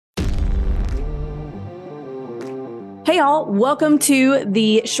Hey, y'all. Welcome to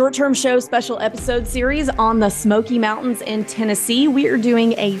the short-term show special episode series on the Smoky Mountains in Tennessee. We are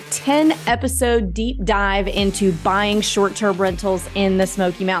doing a 10-episode deep dive into buying short-term rentals in the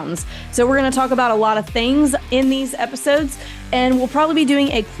Smoky Mountains. So we're going to talk about a lot of things in these episodes, and we'll probably be doing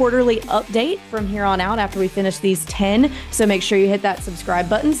a quarterly update from here on out after we finish these 10. So make sure you hit that subscribe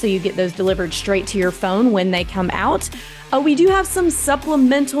button so you get those delivered straight to your phone when they come out. We do have some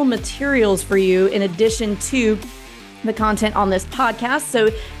supplemental materials for you in addition to the content on this podcast. So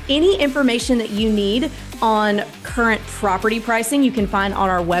any information that you need on current property pricing, you can find on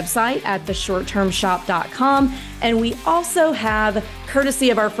our website at theshorttermshop.com. And we also have, courtesy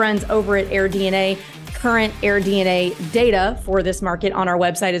of our friends over at AirDNA, current AirDNA data for this market on our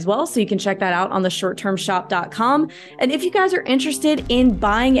website as well. So you can check that out on theshorttermshop.com. And if you guys are interested in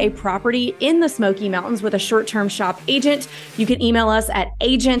buying a property in the Smoky Mountains with a short-term shop agent, you can email us at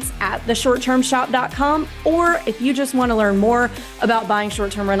agents@theshorttermshop.com. Or if you just want to learn more about buying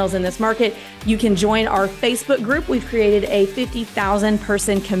short-term rentals in this market, you can join our Facebook group. We've created a 50,000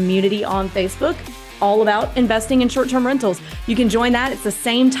 person community on Facebook all about investing in short-term rentals. You can join that. It's the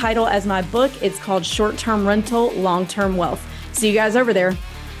same title as my book. It's called Short-Term Rental, Long-Term Wealth. See you guys over there.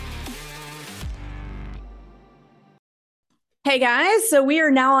 Hey guys, so we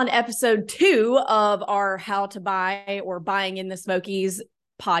are now on episode 2 of our How to Buy or Buying in the Smokies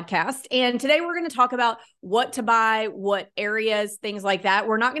podcast. And today we're going to talk about what to buy, what areas, things like that.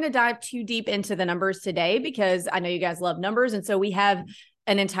 We're not going to dive too deep into the numbers today because I know you guys love numbers. And so we have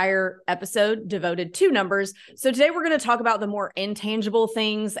an entire episode devoted to numbers. So today we're going to talk about the more intangible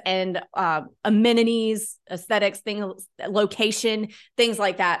things and amenities, aesthetics, things, location, things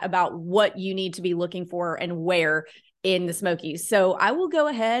like that about what you need to be looking for and where in the Smokies. So I will go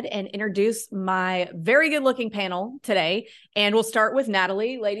ahead and introduce my very good looking panel today. And we'll start with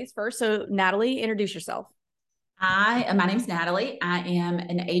Natalie, ladies first. So Natalie, introduce yourself. Hi, my name is Natalie. I am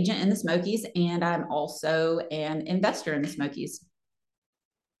an agent in the Smokies, and I'm also an investor in the Smokies.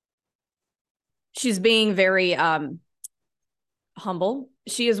 She's being very humble.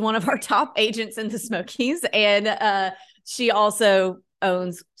 She is one of our top agents in the Smokies, and she also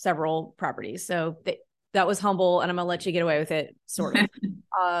owns several properties. So that was humble, and I'm going to let you get away with it, sort of.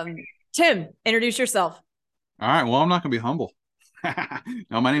 Tim, introduce yourself. All right. Well, I'm not going to be humble.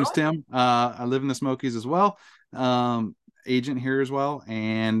 No, my name's Tim. I live in the Smokies as well. Agent here as well,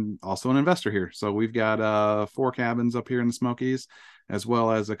 and also an investor here. So we've got 4 cabins up here in the Smokies, as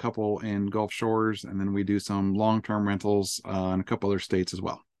well as a couple in Gulf Shores, and then we do some long-term rentals in a couple other states as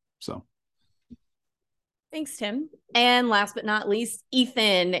well. So, thanks, Tim. And last but not least,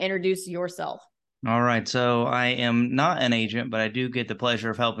 Ethan, introduce yourself. All right. So I am not an agent, but I do get the pleasure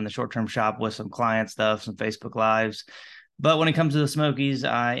of helping the short-term shop with some client stuff, some Facebook Lives. But when it comes to the Smokies,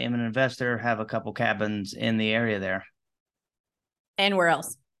 I am an investor, have a couple cabins in the area there. And where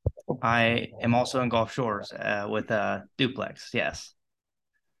else? I am also in Gulf Shores with a duplex. Yes.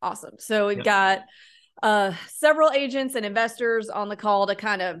 Awesome. So we've got several agents and investors on the call that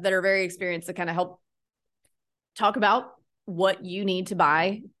are very experienced to kind of help talk about what you need to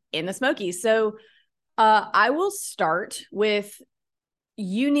buy in the Smokies. So I will start with,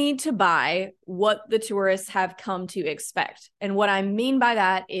 you need to buy what the tourists have come to expect. And what I mean by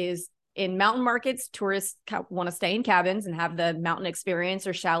that is, in mountain markets, tourists want to stay in cabins and have the mountain experience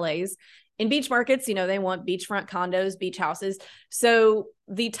or chalets. In beach markets, they want beachfront condos, beach houses. So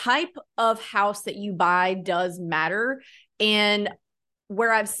the type of house that you buy does matter. And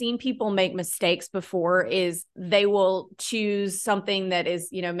where I've seen people make mistakes before is they will choose something that is,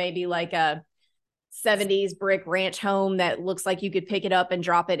 maybe like a 70s brick ranch home that looks like you could pick it up and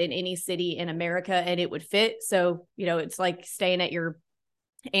drop it in any city in America and it would fit. So, it's like staying at your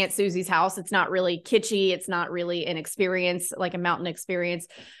Aunt Susie's house. It's not really kitschy. It's not really an experience, like a mountain experience.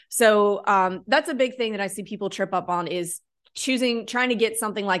 So that's a big thing that I see people trip up on, is trying to get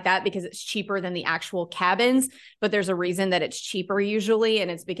something like that because it's cheaper than the actual cabins, but there's a reason that it's cheaper usually, and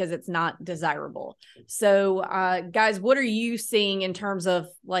it's because it's not desirable. So guys, what are you seeing in terms of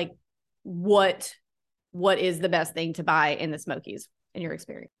like what is the best thing to buy in the Smokies in your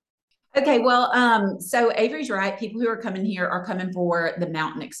experience? Okay, well, so Avery's right. People who are coming here are coming for the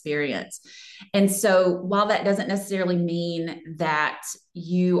mountain experience. And so while that doesn't necessarily mean that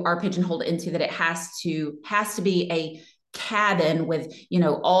you are pigeonholed into that it has to be a cabin with,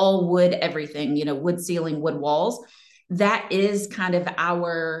 all wood, everything, wood ceiling, wood walls, that is kind of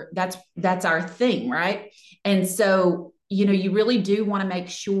that's our thing, right? And so, you really do want to make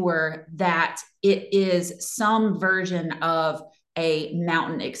sure that it is some version of a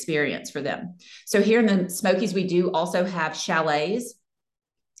mountain experience for them. So here in the Smokies, we do also have chalets.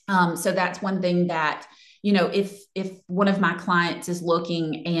 So that's one thing that if one of my clients is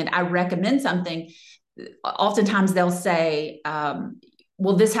looking and I recommend something, oftentimes they'll say,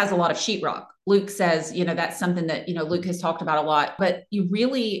 well, this has a lot of sheetrock. Luke says, that's something that, Luke has talked about a lot, but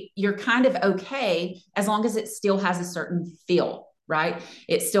you're kind of okay as long as it still has a certain feel, right?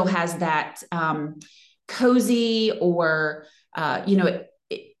 It still has that cozy or,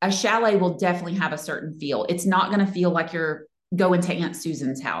 a chalet will definitely have a certain feel. It's not going to feel like you're going to Aunt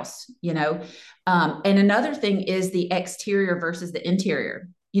Susan's house, And another thing is the exterior versus the interior.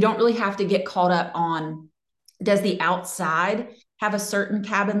 You don't really have to get caught up on, does the outside have a certain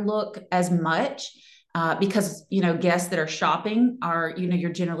cabin look as much? Because, guests that are shopping are,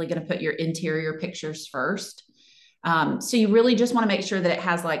 you're generally going to put your interior pictures first. So you really just want to make sure that it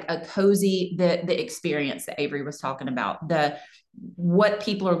has like a cozy, the experience that Avery was talking about, what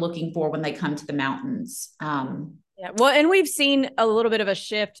people are looking for when they come to the mountains. Yeah. Well, and we've seen a little bit of a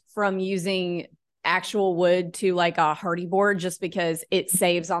shift from using actual wood to like a hardy board, just because it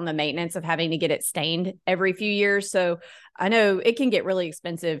saves on the maintenance of having to get it stained every few years. So I know it can get really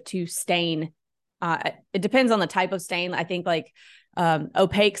expensive to stain. It depends on the type of stain. I think like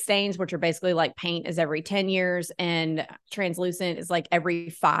opaque stains, which are basically like paint, is every 10 years, and translucent is like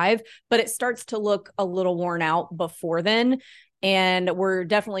every 5, but it starts to look a little worn out before then. And we're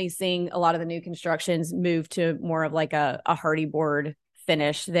definitely seeing a lot of the new constructions move to more of like a hardy board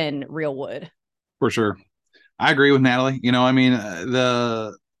finish than real wood. For sure. I agree with Natalie. You guys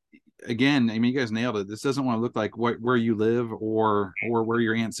nailed it. This doesn't want to look like where you live or where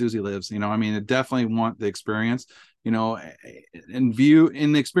your Aunt Susie lives. It definitely want the experience, and view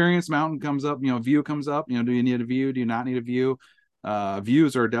in the experience. Mountain comes up, view comes up, do you need a view? Do you not need a view?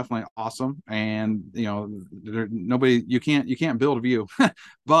 Views are definitely awesome, and you can't build a view,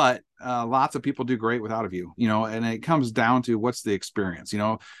 but lots of people do great without a view, and it comes down to what's the experience.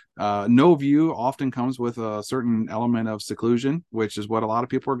 No view often comes with a certain element of seclusion, which is what a lot of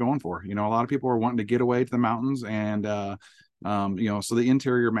people are going for. A lot of people are wanting to get away to the mountains, and so the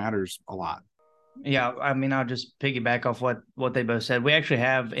interior matters a lot. Yeah, I'll just piggyback off what they both said. We actually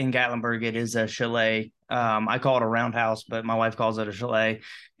have in Gatlinburg, it is a chalet. I call it a roundhouse, but my wife calls it a chalet.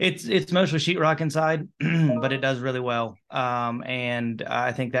 It's mostly sheetrock inside, but it does really well. And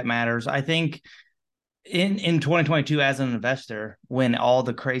I think that matters. I think in 2022, as an investor, when all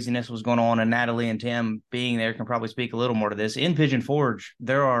the craziness was going on, and Natalie and Tim being there can probably speak a little more to this. In Pigeon Forge,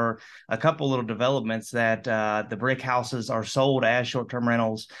 there are a couple little developments that the brick houses are sold as short-term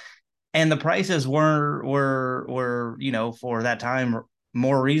rentals. And the prices were for that time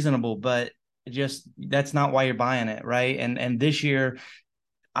more reasonable, but just that's not why you're buying it, right? And this year,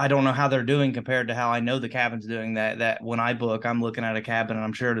 I don't know how they're doing compared to how I know the cabin's doing. That when I book, I'm looking at a cabin, and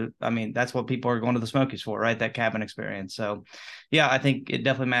I'm sure that's what people are going to the Smokies for, right? That cabin experience. So, yeah, I think it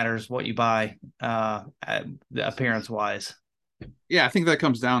definitely matters what you buy, appearance wise. Yeah, I think that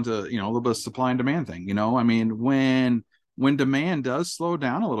comes down to a little bit of supply and demand thing. When demand does slow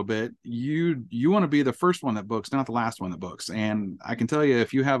down a little bit, you want to be the first one that books, not the last one that books. And I can tell you,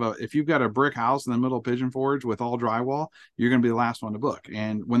 if you've got a brick house in the middle of Pigeon Forge with all drywall, you're going to be the last one to book.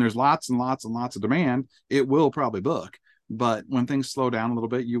 And when there's lots and lots and lots of demand, it will probably book. But when things slow down a little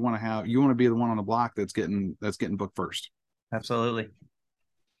bit, you want to be the one on the block that's getting booked first. Absolutely.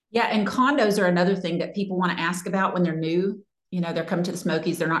 Yeah, and condos are another thing that people want to ask about when they're new. They're coming to the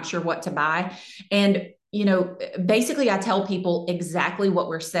Smokies, they're not sure what to buy. And basically I tell people exactly what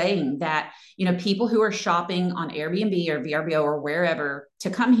we're saying, that, people who are shopping on Airbnb or VRBO or wherever to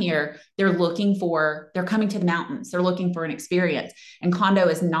come here, they're coming to the mountains. They're looking for an experience, and condo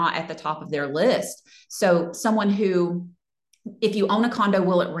is not at the top of their list. So someone who, if you own a condo,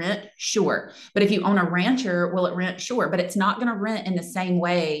 will it rent? Sure. But if you own a rancher, will it rent? Sure. But it's not going to rent in the same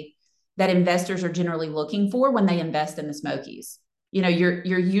way that investors are generally looking for when they invest in the Smokies. You're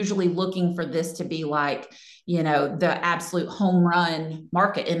usually looking for this to be like, the absolute home run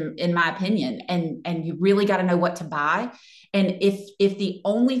market, in my opinion. And you really got to know what to buy. And if the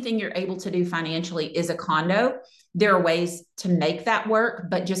only thing you're able to do financially is a condo, there are ways to make that work,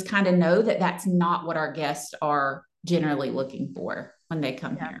 but just kind of know that that's not what our guests are generally looking for when they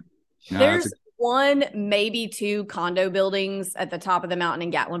come here. No, there's one, maybe 2 condo buildings at the top of the mountain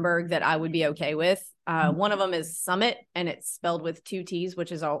in Gatlinburg that I would be okay with. One of them is Summit, and it's spelled with 2 T's,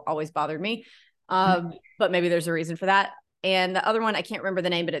 which has always bothered me. But maybe there's a reason for that. And the other one, I can't remember the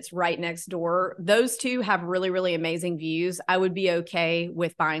name, but it's right next door. Those 2 have really, really amazing views. I would be okay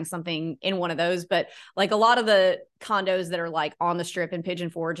with buying something in one of those. But like a lot of the condos that are like on the strip in Pigeon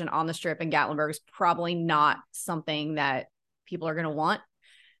Forge and on the strip in Gatlinburg is probably not something that people are going to want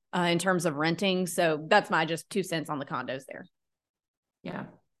in terms of renting. So that's my just 2 cents on the condos there. Yeah.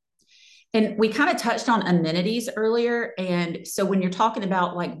 And we kind of touched on amenities earlier. And so when you're talking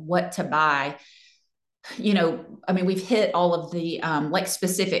about like what to buy, I mean, we've hit all of the like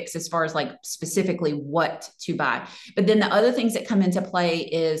specifics as far as like specifically what to buy. But then the other things that come into play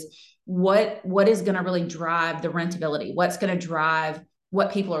is what is going to really drive the rentability? What's going to drive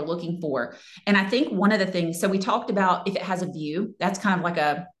what people are looking for? And I think one of the things, so we talked about if it has a view, that's kind of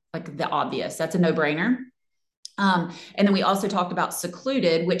like the obvious, that's a no-brainer. And then we also talked about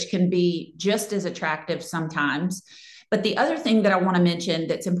secluded, which can be just as attractive sometimes. But the other thing that I want to mention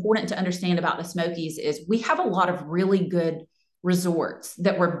that's important to understand about the Smokies is we have a lot of really good resorts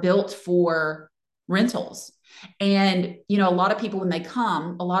that were built for rentals. And, a lot of people, when they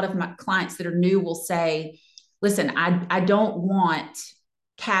come, a lot of my clients that are new will say, listen, I don't want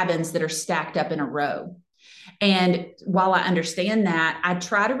cabins that are stacked up in a row. And while I understand that, I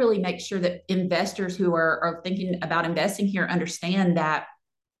try to really make sure that investors who are thinking about investing here understand that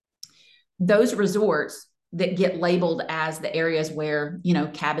those resorts that get labeled as the areas where,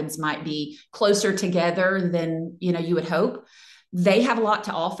 cabins might be closer together than, you would hope, they have a lot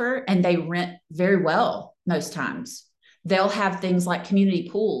to offer and they rent very well most times. They'll have things like community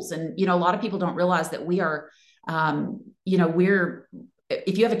pools. And, a lot of people don't realize that we are,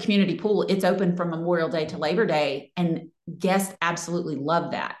 if you have a community pool, it's open from Memorial Day to Labor Day, and guests absolutely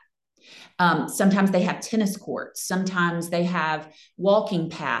love that. Sometimes they have tennis courts. Sometimes they have walking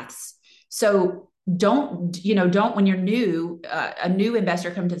paths. So don't when you're new, a new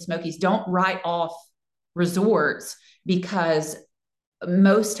investor coming to the Smokies, don't write off resorts because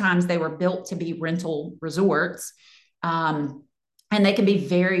most times they were built to be rental resorts. And they can be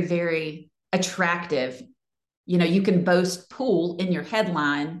very, very attractive. You can boast pool in your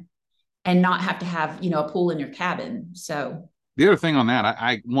headline and not have to have, a pool in your cabin. So the other thing on that,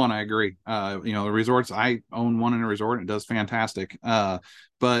 I agree. The resorts, I own one in a resort and it does fantastic.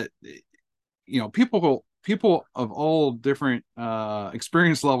 But people of all different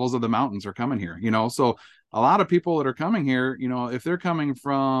experience levels of the mountains are coming here, so a lot of people that are coming here, if they're coming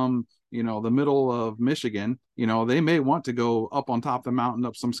from, the middle of Michigan, they may want to go up on top of the mountain,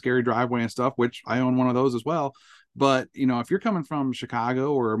 up some scary driveway and stuff, which I own one of those as well. But, if you're coming from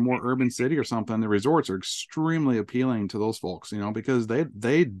Chicago or a more urban city or something, the resorts are extremely appealing to those folks, because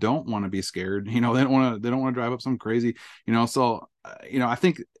they don't want to be scared. They don't want to drive up some crazy, so, I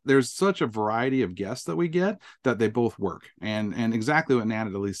think there's such a variety of guests that we get that they both work. And exactly what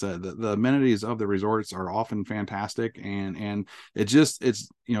Natalie said, the amenities of the resorts are often fantastic. And it's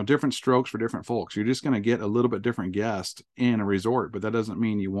different strokes for different folks. You're just going to get a little bit different guest in a resort, but that doesn't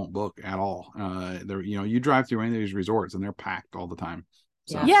mean you won't book at all. You drive through any of these resorts and they're packed all the time.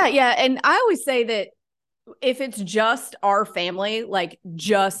 So. Yeah. And I always say that if it's just our family, like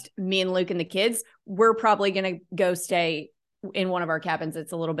just me and Luke and the kids, we're probably going to go stay in one of our cabins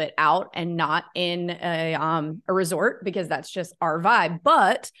that's a little bit out and not in a resort, because that's just our vibe.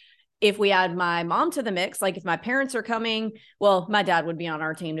 But if we add my mom to the mix, like if my parents are coming, well, my dad would be on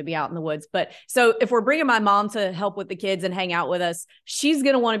our team to be out in the woods. But so if we're bringing my mom to help with the kids and hang out with us, she's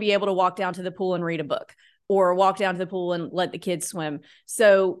going to want to be able to walk down to the pool and read a book, or walk down to the pool and let the kids swim.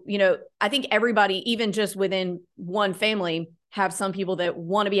 So, I think everybody, even just within one family, have some people that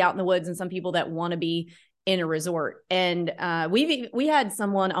want to be out in the woods and some people that want to be in a resort. And we had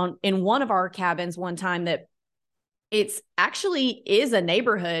someone in one of our cabins one time that it's actually is a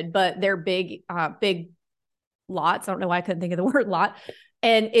neighborhood, but they're big lots. I don't know why I couldn't think of the word lot.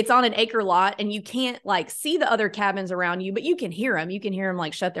 And it's on an acre lot, and you can't like see the other cabins around you, but you can hear them. You can hear them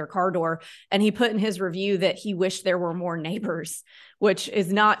like shut their car door. And he put in his review that he wished there were more neighbors, which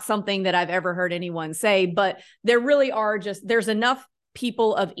is not something that I've ever heard anyone say, but there really are there's enough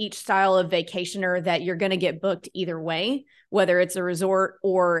people of each style of vacationer that you're going to get booked either way, whether it's a resort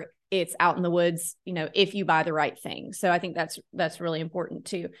or it's out in the woods, if you buy the right thing. So I think that's really important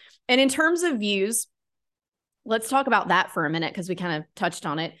too. And in terms of views, let's talk about that for a minute, because we kind of touched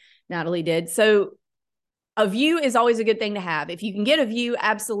on it. Natalie did. So a view is always a good thing to have. If you can get a view,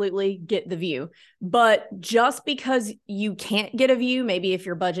 absolutely get the view. But just because you can't get a view, maybe if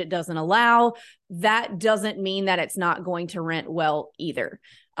your budget doesn't allow, that doesn't mean that it's not going to rent well either.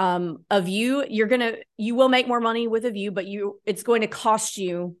 A view, you will make more money with a view, but it's going to cost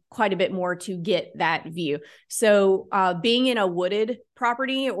you quite a bit more to get that view. So being in a wooded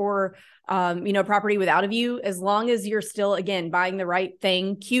property or property without a view, as long as you're still, again, buying the right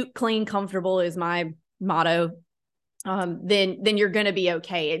thing, cute, clean, comfortable is my motto, then you're going to be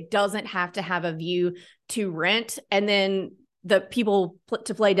okay. It doesn't have to have a view to rent. And then the people,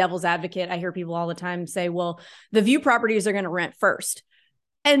 to play devil's advocate, I hear people all the time say, well, the view properties are going to rent first.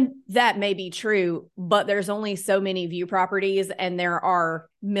 And that may be true, but there's only so many view properties and there are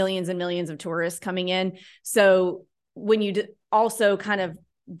millions and millions of tourists coming in. So when you also kind of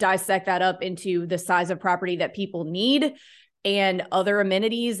dissect that up into the size of property that people need and other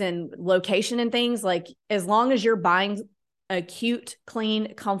amenities and location and things, like as long as you're buying a cute,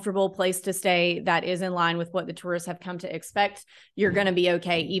 clean, comfortable place to stay that is in line with what the tourists have come to expect, you're going to be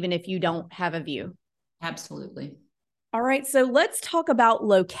okay, even if you don't have a view. Absolutely. All right, so let's talk about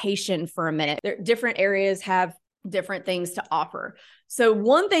location for a minute. Different areas have different things to offer. So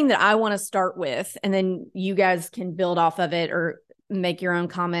one thing that I want to start with, and then you guys can build off of it or make your own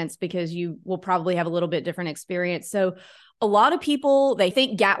comments because you will probably have a little bit different experience. So a lot of people, they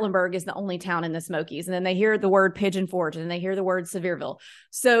think Gatlinburg is the only town in the Smokies, and then they hear the word Pigeon Forge and they hear the word Sevierville.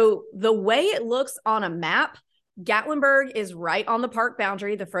 So the way it looks on a map, Gatlinburg is right on the park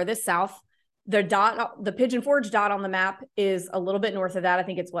boundary, the furthest south. The Pigeon Forge dot on the map is a little bit north of that. I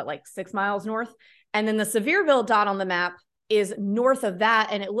think it's like 6 miles north. And then the Sevierville dot on the map is north of that.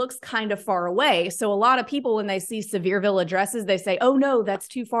 And it looks kind of far away. So a lot of people, when they see Sevierville addresses, they say, oh no, that's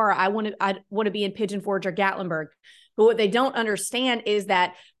too far. I want to be in Pigeon Forge or Gatlinburg. But what they don't understand is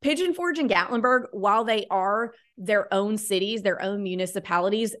that Pigeon Forge and Gatlinburg, while they are their own cities, their own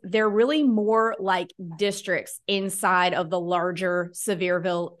municipalities, they're really more like districts inside of the larger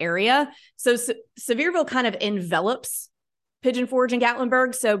Sevierville area. So Sevierville kind of envelops Pigeon Forge and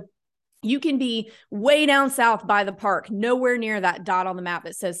Gatlinburg. So you can be way down south by the park, nowhere near that dot on the map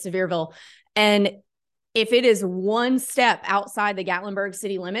that says Sevierville. And if it is one step outside the Gatlinburg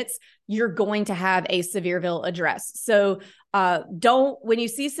city limits, you're going to have a Sevierville address. So when you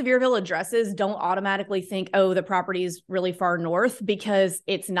see Sevierville addresses, don't automatically think, oh, the property is really far north, because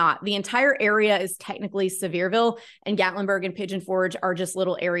it's not. The entire area is technically Sevierville, and Gatlinburg and Pigeon Forge are just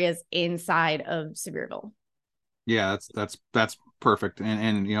little areas inside of Sevierville. Yeah, that's perfect.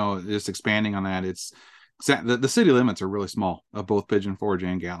 And just expanding on that, it's the city limits are really small of both Pigeon Forge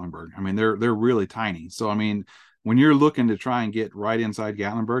and Gatlinburg. I mean, they're really tiny. So I mean, when you're looking to try and get right inside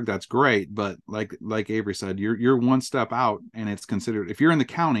Gatlinburg, that's great. But like Avery said, you're one step out, and it's considered, if you're in the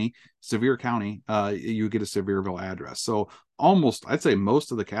county, Sevier County, you get a Sevierville address. So almost, I'd say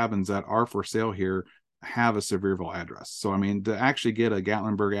most of the cabins that are for sale here have a Sevierville address. So I mean, to actually get a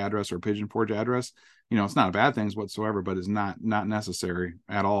Gatlinburg address or Pigeon Forge address, it's not a bad thing whatsoever, but it's not necessary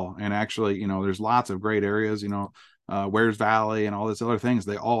at all. And actually, there's lots of great areas, Wares Valley and all these other things.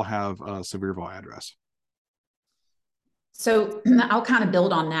 They all have a Sevierville address. So I'll kind of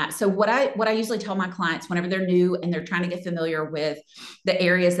build on that. So what I usually tell my clients whenever they're new and they're trying to get familiar with the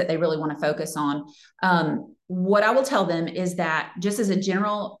areas that they really want to focus on, what I will tell them is that, just as a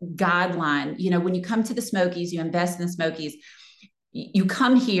general guideline, when you come to the Smokies, you invest in the Smokies, you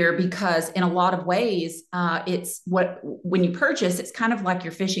come here because in a lot of ways, when you purchase, it's kind of like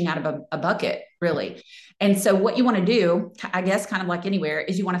you're fishing out of a bucket, really. And so what you want to do, I guess, kind of like anywhere,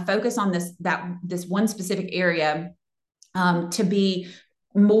 is you want to focus on this one specific area, to be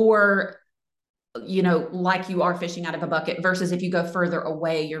more, like you are fishing out of a bucket, versus if you go further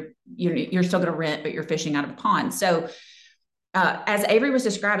away, you're still going to rent, but you're fishing out of a pond. So as Avery was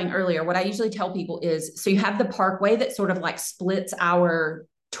describing earlier, what I usually tell people is, so you have the parkway that sort of like splits our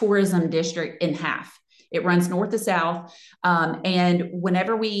tourism district in half. It runs north to south. And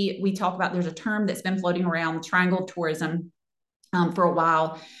whenever we talk about, there's a term that's been floating around, triangle tourism, for a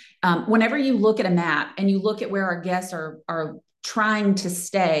while. Whenever you look at a map and you look at where our guests are trying to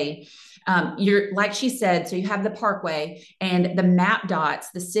stay, you're, like she said, so you have the parkway and the map dots,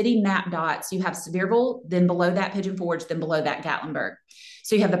 the city map dots. You have Sevierville, then below that Pigeon Forge, then below that Gatlinburg.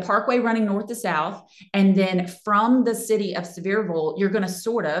 So you have the parkway running north to south, and then from the city of Sevierville, you're going to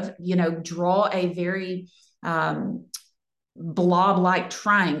sort of, draw a very blob-like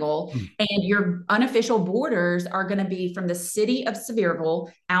triangle, and your unofficial borders are going to be from the city of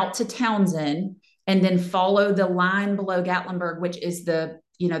Sevierville out to Townsend, and then follow the line below Gatlinburg, which is the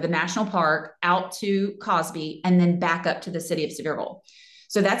national park, out to Cosby, and then back up to the city of Sevierville.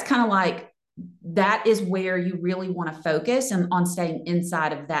 So that's kind of like, that is where you really want to focus and on staying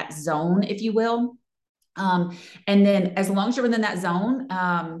inside of that zone, if you will. And then as long as you're within that zone,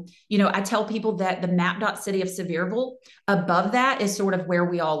 I tell people that the map dot city of Sevierville, above that is sort of where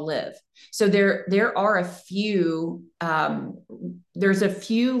we all live. So there are a few, there's a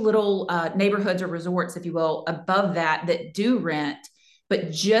few little neighborhoods or resorts, if you will, above that do rent.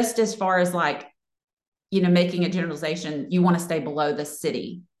 But just as far as like, making a generalization, you want to stay below the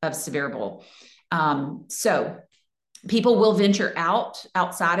city of Sevierville. So people will venture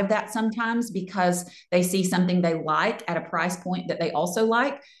outside of that sometimes because they see something they like at a price point that they also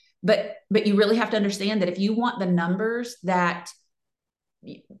like. But you really have to understand that if you want the numbers that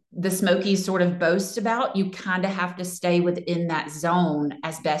the Smokies sort of boast about, you kind of have to stay within that zone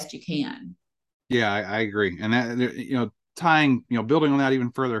as best you can. Yeah, I agree. And that, tying, building on that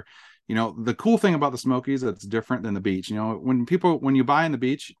even further, the cool thing about the Smokies that's different than the beach. When you buy in the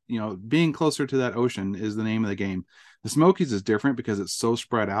beach, being closer to that ocean is the name of the game. The Smokies is different because it's so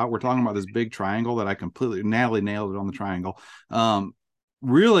spread out. We're talking about this big triangle that Natalie nailed it on the triangle.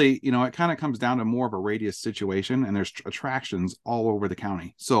 Really, it kind of comes down to more of a radius situation, and there's attractions all over the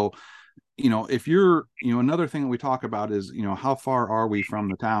county. So, if you're, another thing that we talk about is, how far are we from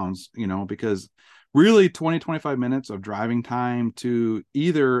the towns, because really 20-25 minutes of driving time to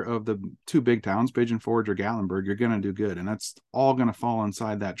either of the two big towns, Pigeon Forge or Gatlinburg, you're going to do good. And that's all going to fall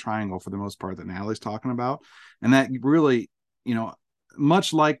inside that triangle for the most part that Natalie's talking about. And that really,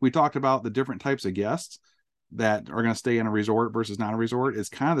 much like we talked about the different types of guests that are going to stay in a resort versus not a resort, is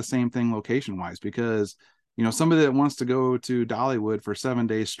kind of the same thing location wise, because, somebody that wants to go to Dollywood for 7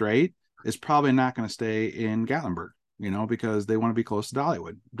 days straight is probably not going to stay in Gatlinburg, because they want to be close to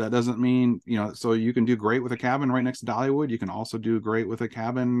Dollywood. That doesn't mean, so you can do great with a cabin right next to Dollywood. You can also do great with a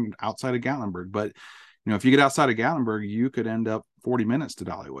cabin outside of Gatlinburg. But, if you get outside of Gatlinburg, you could end up 40 minutes to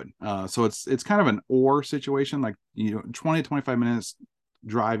Dollywood. So it's kind of an or situation, like, 20-25 minutes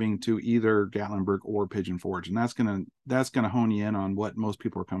driving to either Gatlinburg or Pigeon Forge. And that's going to hone you in on what most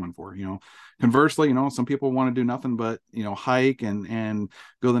people are coming for. Conversely, some people want to do nothing but, hike and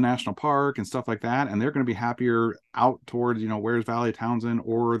go to the national park and stuff like that. And they're going to be happier out towards, Wears Valley, Townsend,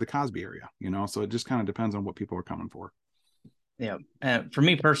 or the Cosby area, so it just kind of depends on what people are coming for. Yeah. For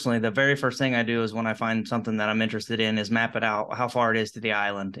me personally, the very first thing I do is when I find something that I'm interested in is map it out, how far it is to the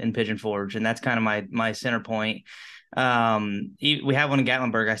island in Pigeon Forge. And that's kind of my center point. We have one in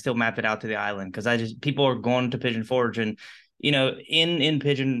Gatlinburg. I still map it out to the island because people are going to Pigeon Forge, and in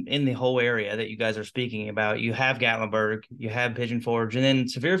Pigeon, in the whole area that you guys are speaking about, you have Gatlinburg, you have Pigeon Forge, and then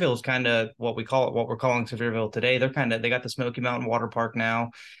Sevierville is kind of what we're calling Sevierville today. They got the Smoky Mountain Water Park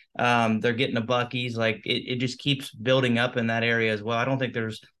now. They're getting a Buc-ee's. Like it just keeps building up in that area as well. I don't think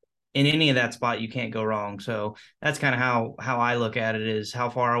there's in any of that spot you can't go wrong. So that's kind of how I look at it, is how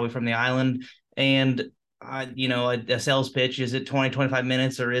far are we from the island? And a sales pitch, is it 20-25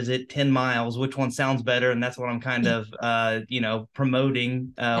 minutes or is it 10 miles? Which one sounds better? And that's what I'm kind of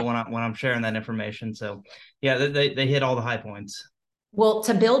promoting when I'm sharing that information. So yeah, they hit all the high points. Well,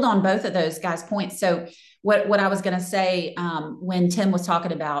 to build on both of those guys' points, so what I was going to say when Tim was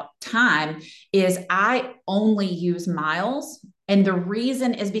talking about time is I only use miles. And the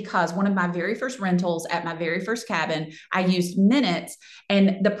reason is because one of my very first rentals at my very first cabin, I used minutes.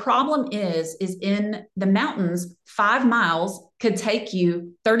 And the problem is in the mountains, 5 miles could take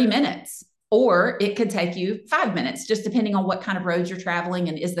you 30 minutes. Or it could take you 5 minutes, just depending on what kind of roads you're traveling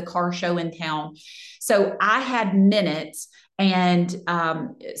and is the car show in town. So I had minutes, and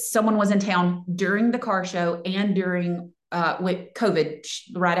someone was in town during the car show and during with COVID,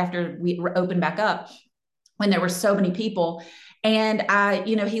 right after we opened back up, when there were so many people. And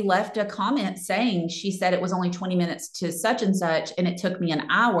he left a comment saying, she said it was only 20 minutes to such and such, and it took me an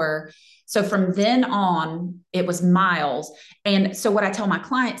hour. So from then on, it was miles. And so what I tell my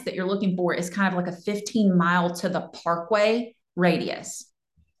clients that you're looking for is kind of like a 15-mile to the parkway radius.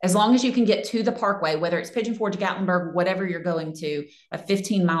 As long as you can get to the parkway, whether it's Pigeon Forge, Gatlinburg, whatever you're going to, a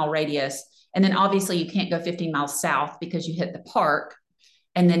 15-mile radius. And then obviously you can't go 15 miles south because you hit the park.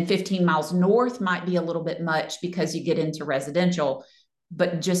 And then 15 miles north might be a little bit much because you get into residential,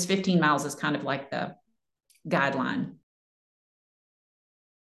 but just 15 miles is kind of like the guideline.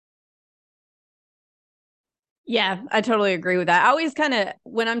 Yeah, I totally agree with that. I always kind of,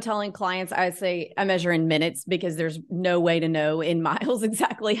 when I'm telling clients, I say I measure in minutes because there's no way to know in miles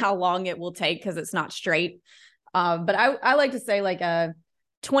exactly how long it will take because it's not straight. But I like to say like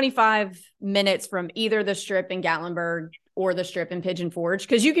 25 minutes from either the strip in Gatlinburg or the strip in Pigeon Forge,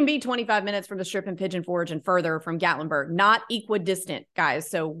 because you can be 25 minutes from the strip in Pigeon Forge and further from Gatlinburg, not equidistant, guys.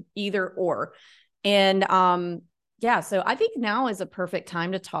 So either or. And yeah, so I think now is a perfect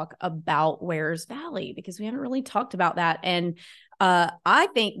time to talk about Wears Valley because we haven't really talked about that. And I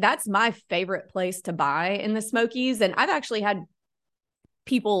think that's my favorite place to buy in the Smokies. And I've actually had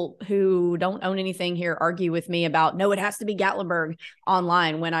people who don't own anything here argue with me about, no, it has to be Gatlinburg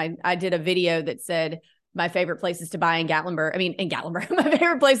online, when I did a video that said my favorite places to buy in Gatlinburg. I mean, in Gatlinburg, my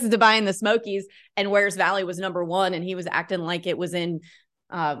favorite places to buy in the Smokies, and Wears Valley was number one. And he was acting like it was in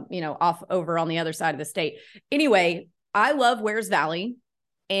off over on the other side of the state. Anyway, I love Wears Valley.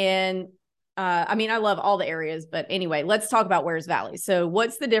 And I love all the areas, but anyway, let's talk about Wears Valley. So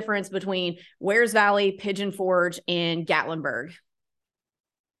what's the difference between Wears Valley, Pigeon Forge, and Gatlinburg?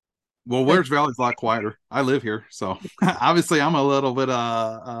 Well, Wears Valley's a lot quieter. I live here, so obviously I'm a little bit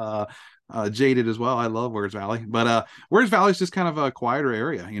jaded as well. I love Wears Valley, but Wears Valley is just kind of a quieter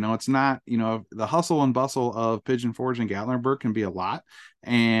area. It's not, the hustle and bustle of Pigeon Forge and Gatlinburg can be a lot,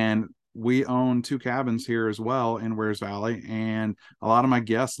 and we own 2 cabins here as well in Wears Valley, and a lot of my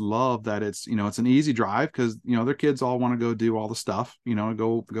guests love that it's an easy drive because their kids all want to go do all the stuff,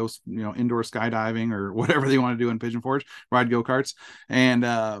 go indoor skydiving or whatever they want to do in Pigeon Forge, ride go-karts, and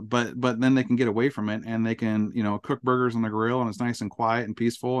but then they can get away from it and they can cook burgers on the grill, and it's nice and quiet and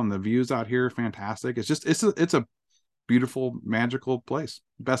peaceful, and the views out here are fantastic. It's a beautiful, magical place,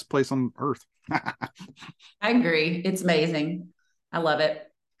 best place on earth. I agree. It's amazing. I love it.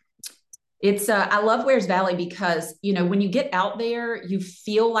 I love Wears Valley because, when you get out there, you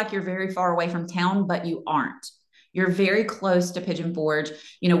feel like you're very far away from town, but you aren't. You're very close to Pigeon Forge.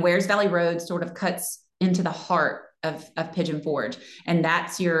 Wears Valley Road sort of cuts into the heart of Pigeon Forge. And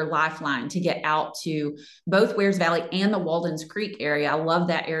that's your lifeline to get out to both Wears Valley and the Walden's Creek area. I love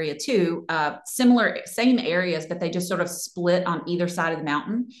that area too. Same areas, but they just sort of split on either side of the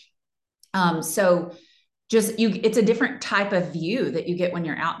mountain. It's a different type of view that you get when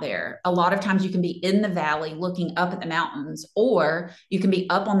you're out there. A lot of times you can be in the valley looking up at the mountains, or you can be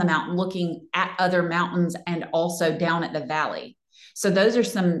up on the mountain looking at other mountains and also down at the valley. So those are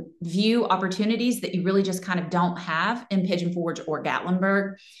some view opportunities that you really just kind of don't have in Pigeon Forge or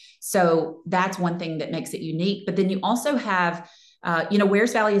Gatlinburg. So that's one thing that makes it unique. But then you also have,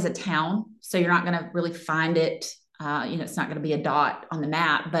 Wears Valley is a town, so you're not going to really find it. It's not going to be a dot on the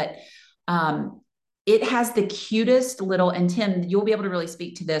map, but it has the cutest little, and Tim, you'll be able to really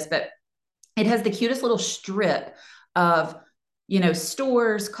speak to this, but it has the cutest little strip of,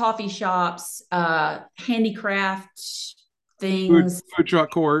 stores, coffee shops, handicraft things. Food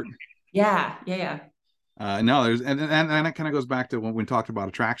truck court. Yeah. No, there's and that kind of goes back to when we talked about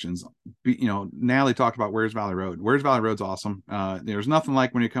attractions. Natalie talked about Wears Valley Road. Wears Valley Road's awesome. There's nothing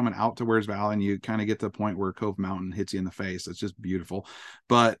like when you're coming out to Wears Valley and you kind of get to the point where Cove Mountain hits you in the face. It's just beautiful.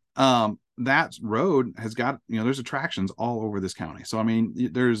 But that road has got, there's attractions all over this county. So, I mean,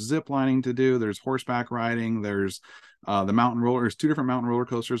 there's zip lining to do, there's horseback riding, there's the mountain roller. There's 2 different mountain roller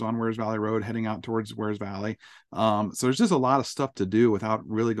coasters on Wears Valley Road heading out towards Wears Valley. So there's just a lot of stuff to do without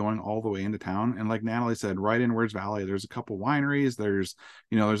really going all the way into town. And like Natalie said, right in Wears Valley, there's a couple wineries. There's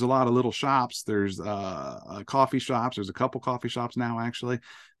a lot of little shops. There's coffee shops. There's a couple coffee shops now, actually.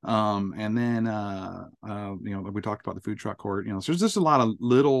 And then we talked about the food truck court. So there's just a lot of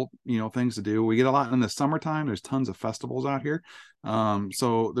little things to do. We get a lot in the summertime. There's tons of festivals out here.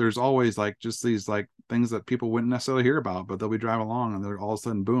 So there's always just these things that people wouldn't necessarily hear about, but they'll be driving along and they're all of a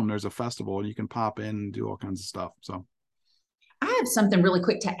sudden, boom, there's a festival and you can pop in and do all kinds of stuff. So I have something really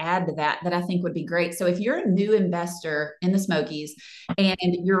quick to add to that I think would be great. So if you're a new investor in the Smokies and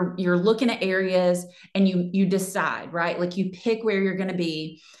you're looking at areas and you decide, right? Like you pick where you're going to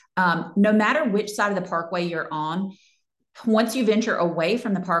be, no matter which side of the parkway you're on, once you venture away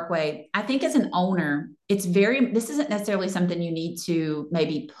from the parkway, I think as an owner, this isn't necessarily something you need to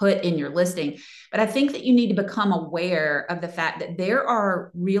maybe put in your listing, but I think that you need to become aware of the fact that there are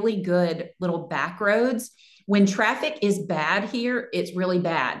really good little back roads. When traffic is bad here, it's really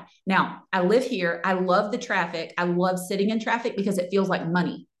bad. Now, I live here. I love the traffic. I love sitting in traffic because it feels like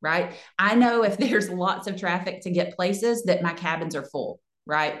money, right? I know if there's lots of traffic to get places that my cabins are full,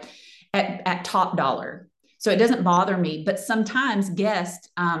 right? At top dollar. So it doesn't bother me, but sometimes guests,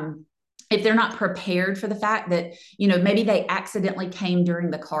 if they're not prepared for the fact that, maybe they accidentally came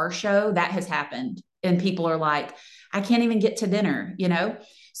during the car show, that has happened. And people are like, I can't even get to dinner,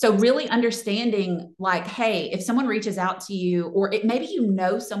 So really understanding hey, if someone reaches out to you, or maybe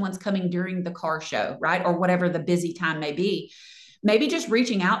someone's coming during the car show, right? Or whatever the busy time may be, maybe just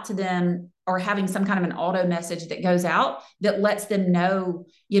reaching out to them or having some kind of an auto message that goes out that lets them know,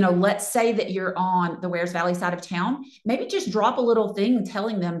 let's say that you're on the Wears Valley side of town, maybe just drop a little thing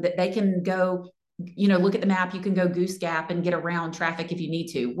telling them that they can go, look at the map, you can go Goose Gap and get around traffic if you need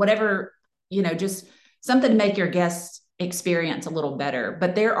to, whatever, just something to make your guests experience a little better.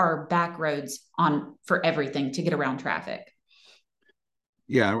 But there are back roads for everything to get around traffic.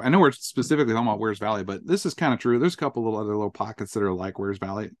 Yeah, I know we're specifically talking about Wears Valley, but this is kind of true. There's a couple of other little pockets that are like Wears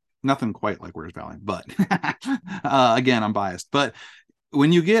Valley. Nothing quite like Wears Valley, but again, I'm biased. But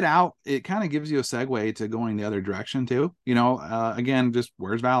when you get out, it kind of gives you a segue to going the other direction too. Again, just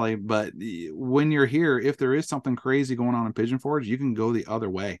Wears Valley. But when you're here, if there is something crazy going on in Pigeon Forge, you can go the other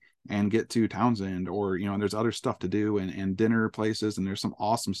way and get to Townsend, or there's other stuff to do and dinner places, and there's some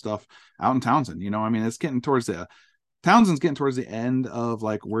awesome stuff out in Townsend. I mean, it's getting towards the Townsend's getting towards the end of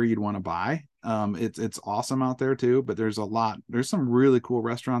like where you'd want to buy. It's awesome out there too, but there's some really cool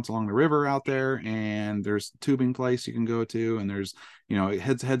restaurants along the river out there, and there's tubing place you can go to, and there's, it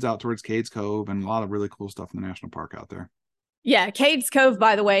heads out towards Cades Cove, and a lot of really cool stuff in the national park out there. Yeah, Cades Cove,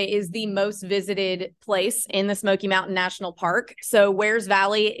 by the way, is the most visited place in the Smoky Mountain National Park. So Wares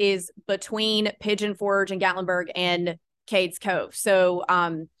Valley is between Pigeon Forge and Gatlinburg and Cades Cove. So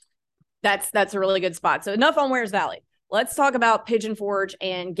that's a really good spot. So enough on Wares Valley. Let's talk about Pigeon Forge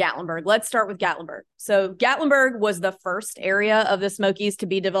and Gatlinburg. Let's start with Gatlinburg. So Gatlinburg was the first area of the Smokies to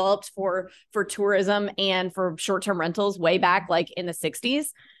be developed for tourism and for short-term rentals way back like in the 60s.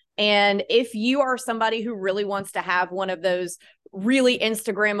 And if you are somebody who really wants to have one of those really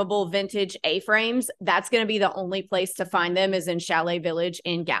Instagrammable vintage A-frames, that's going to be the only place to find them is in Chalet Village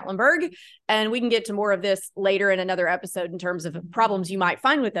in Gatlinburg. And we can get to more of this later in another episode in terms of problems you might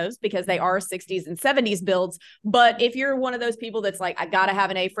find with those, because they are 60s and 70s builds. But if you're one of those people that's like, I got to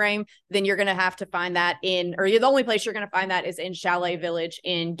have an A-frame, then you're going to have to find that the only place you're going to find that is in Chalet Village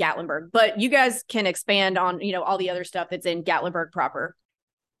in Gatlinburg. But you guys can expand on, all the other stuff that's in Gatlinburg proper.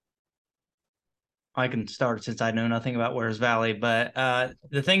 I can start since I know nothing about Wares Valley, but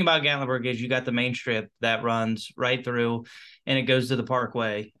the thing about Gatlinburg is you got the main strip that runs right through, and it goes to the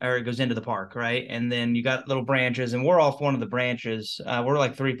parkway, or it goes into the park, right? And then you got little branches, and we're off one of the branches. We're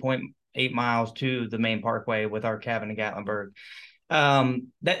like 3.8 miles to the main parkway with our cabin in Gatlinburg.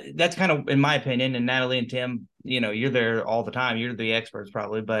 That's kind of, in my opinion, and Natalie and Tim, you're there all the time. You're the experts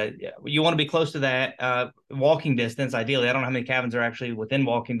probably, but you want to be close to that walking distance. Ideally, I don't know how many cabins are actually within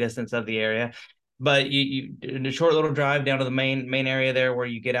walking distance of the area. But you in a short little drive down to the main area there where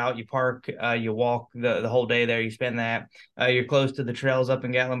you get out, you park, you walk the whole day there, you spend that. You're close to the trails up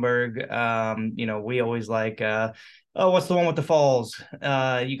in Gatlinburg. We always like, what's the one with the falls?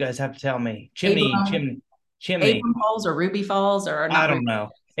 You guys have to tell me. Chimney. Abram Falls or Ruby Falls or not? I don't know.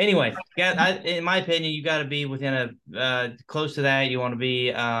 Anyway, in my opinion, you got to be within close to that. You want to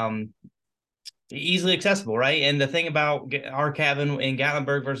be easily accessible, right? And the thing about our cabin in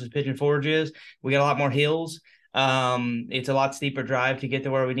Gatlinburg versus Pigeon Forge is we got a lot more hills. It's a lot steeper drive to get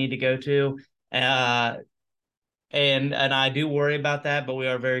to where we need to go to. And I do worry about that, but we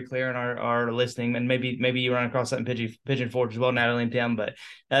are very clear in our listing. And maybe you run across something Pigeon Forge as well, Natalie and Tim, but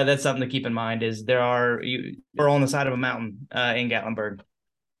that's something to keep in mind is we're on the side of a mountain in Gatlinburg.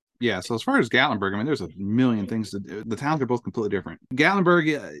 Yeah, so as far as Gatlinburg, I mean, there's a million things to do. The towns are both completely different.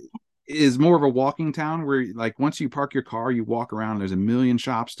 Gatlinburg is more of a walking town where, like, once you park your car, you walk around. There's a million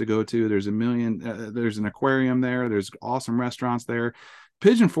shops to go to. There's there's an aquarium there. There's awesome restaurants there.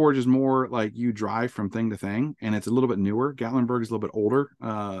 Pigeon Forge is more like you drive from thing to thing, and it's a little bit newer. Gatlinburg is a little bit older,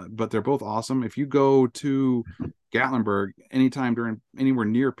 but they're both awesome. If you go to Gatlinburg anytime anywhere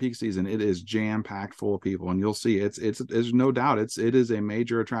near peak season, it is jam packed full of people, and you'll see it's no doubt it is a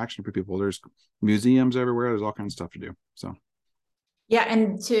major attraction for people. There's museums everywhere. There's all kinds of stuff to do. So. Yeah,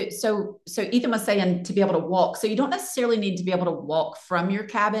 and so Ethan was saying to be able to walk. So you don't necessarily need to be able to walk from your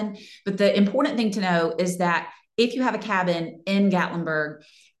cabin, but the important thing to know is that if you have a cabin in Gatlinburg,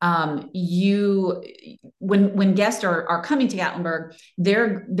 when guests are coming to Gatlinburg,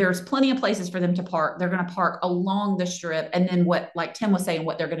 there's plenty of places for them to park. They're going to park along the strip, and then like Tim was saying,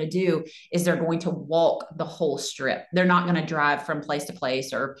 what they're going to do is they're going to walk the whole strip. They're not going to drive from place to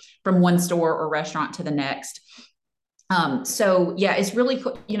place or from one store or restaurant to the next. So yeah, it's really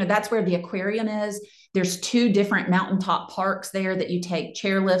cool. That's where the aquarium is. There's 2 different mountaintop parks there that you take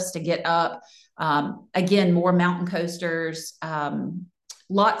chairlifts to get up. Again, more mountain coasters,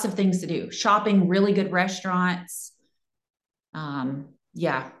 lots of things to do. Shopping, really good restaurants.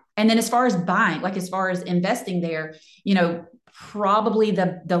 Yeah. And then as far as buying, like as far as investing there, probably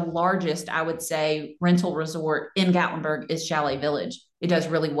the largest, I would say, rental resort in Gatlinburg is Chalet Village. It does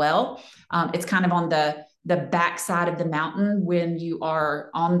really well. It's kind of on the back side of the mountain. When you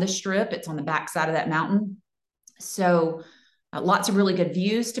are on the strip, it's on the back side of that mountain. So lots of really good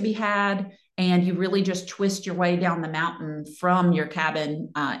views to be had. And you really just twist your way down the mountain from your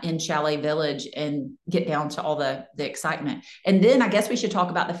cabin in Chalet Village and get down to all the excitement. And then I guess we should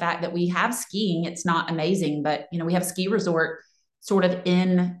talk about the fact that we have skiing. It's not amazing, but we have a ski resort sort of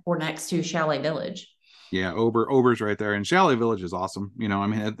in or next to Chalet Village. Yeah, Ober's right there, and Chalet Village is awesome. I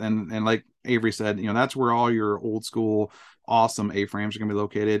mean, and like Avery said, that's where all your old school awesome A-frames are going to be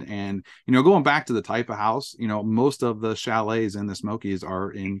located. And, you know, going back to the type of house, you know, most of the chalets in the Smokies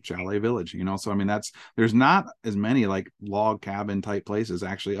are in Chalet Village, you know, so I mean, there's not as many like log cabin type places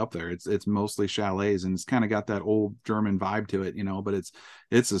actually up there. It's mostly chalets, and it's kind of got that old German vibe to it, you know, but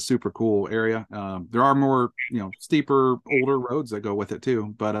it's a super cool area. There are more, you know, steeper, older roads that go with it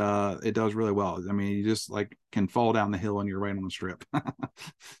too, but it does really well. I mean, you just like can fall down the hill and you're right on the strip.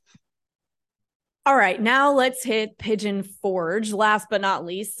 All right, now let's hit Pigeon Forge, last but not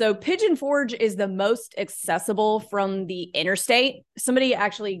least. So Pigeon Forge is the most accessible from the interstate. Somebody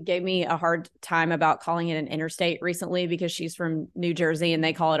actually gave me a hard time about calling it an interstate recently because she's from New Jersey and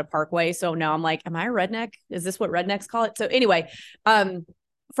they call it a parkway. So now I'm like, am I a redneck? Is this what rednecks call it? So anyway, from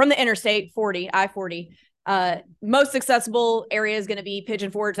the interstate 40, I-40, most accessible area is going to be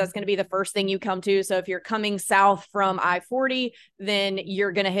Pigeon Forge. That's going to be the first thing you come to. So if you're coming south from I-40, then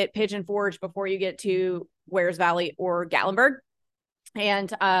you're going to hit Pigeon Forge before you get to Wares Valley or Gatlinburg.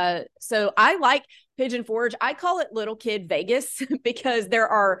 And so I like Pigeon Forge. I call it Little Kid Vegas because there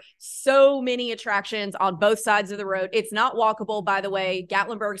are so many attractions on both sides of the road. It's not walkable, by the way.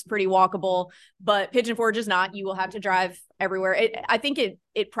 Gatlinburg's pretty walkable, but Pigeon Forge is not. You will have to drive everywhere. I think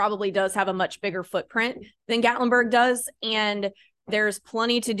it probably does have a much bigger footprint than Gatlinburg does. And there's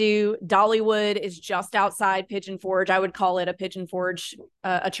plenty to do. Dollywood is just outside Pigeon Forge. I would call it a Pigeon Forge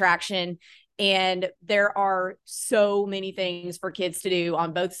attraction. And there are so many things for kids to do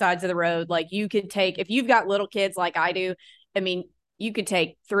on both sides of the road. Like you could take, if you've got little kids like I do, I mean, you could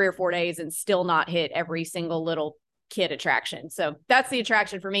take 3 or 4 days and still not hit every single little kid attraction. So that's the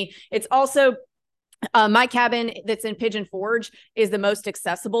attraction for me. It's also my cabin that's in Pigeon Forge is the most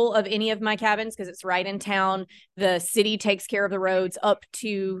accessible of any of my cabins because it's right in town. The city takes care of the roads up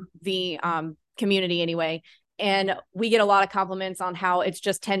to the community anyway. And we get a lot of compliments on how it's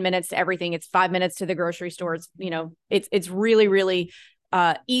just 10 minutes to everything. It's 5 minutes to the grocery store. It's, you know, it's really, really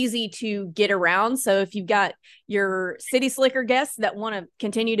easy to get around. So if you've got your city slicker guests that want to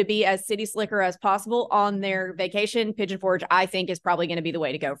continue to be as city slicker as possible on their vacation, Pigeon Forge, I think, is probably going to be the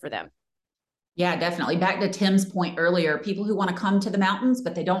way to go for them. Yeah, definitely. Back to Tim's point earlier, people who want to come to the mountains,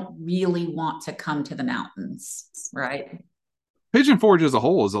 but they don't really want to come to the mountains, right? Pigeon Forge as a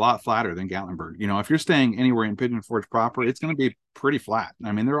whole is a lot flatter than Gatlinburg. You know, if you're staying anywhere in Pigeon Forge proper, it's going to be pretty flat.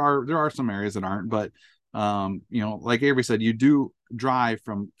 I mean, there are some areas that aren't, but you know, like Avery said, you do drive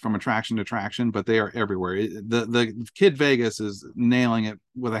from attraction to attraction, but they are everywhere. The Kid Vegas is nailing it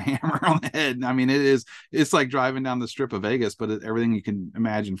with a hammer on the head. I mean, it's like driving down the strip of Vegas, but everything you can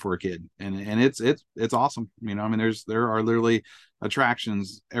imagine for a kid, and it's awesome. You know, I mean, there are literally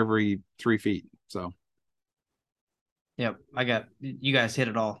attractions every 3 feet. So. Yep, you guys hit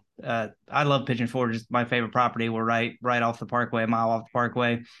it all. I love Pigeon Forge. It's my favorite property. We're right off the parkway, a mile off the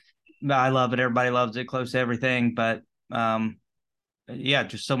parkway. I love it. Everybody loves it, close to everything. But yeah,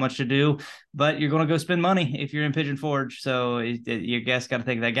 just so much to do. But you're going to go spend money if you're in Pigeon Forge. So your guests got to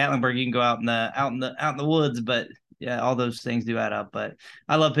think that Gatlinburg, you can go out in the woods. But yeah, all those things do add up. But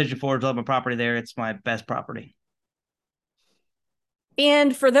I love Pigeon Forge. Love my property there. It's my best property.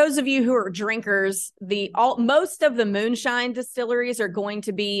 And for those of you who are drinkers, most of the moonshine distilleries are going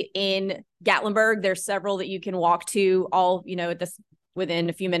to be in Gatlinburg. There's several that you can walk to, all, you know, within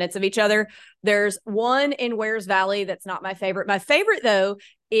a few minutes of each other. There's one in Wares Valley that's not my favorite. My favorite, though,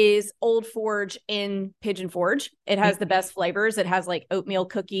 is Old Forge in Pigeon Forge. It has the best flavors. It has like oatmeal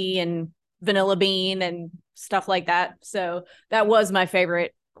cookie and vanilla bean and stuff like that. So that was my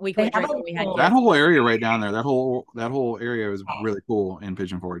favorite. We quit drinking. We had that whole area right down there. That whole area is really cool in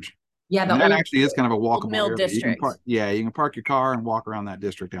Pigeon Forge. Yeah, that actually is kind of a walkable Mill area. District. You can park your car and walk around that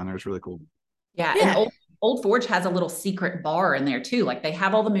district down there. It's really cool. Yeah. And Old Forge has a little secret bar in there too. Like they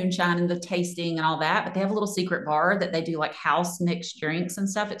have all the moonshine and the tasting and all that, but they have a little secret bar that they do like house mixed drinks and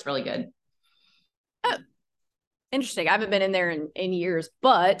stuff. It's really good. Oh, interesting. I haven't been in there in years,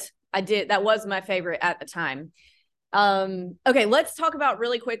 but I did. That was my favorite at the time. Okay, let's talk about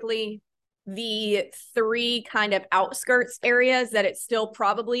really quickly the 3 kind of outskirts areas that it's still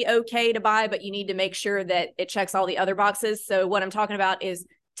probably okay to buy, but you need to make sure that it checks all the other boxes. So what I'm talking about is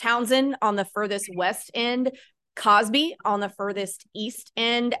Townsend on the furthest west end, Cosby on the furthest east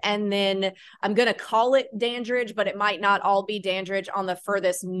end, and then I'm going to call it Dandridge, but it might not all be Dandridge on the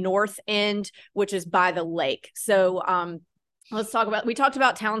furthest north end, which is by the lake. So we talked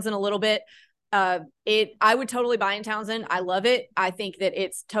about Townsend a little bit. I would totally buy in Townsend. I love it. I think that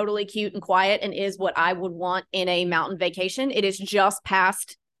it's totally cute and quiet and is what I would want in a mountain vacation. It is just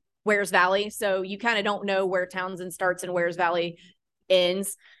past Wares Valley, so you kind of don't know where Townsend starts and Wares Valley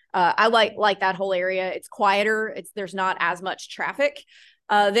ends. I like that whole area. It's quieter. There's not as much traffic.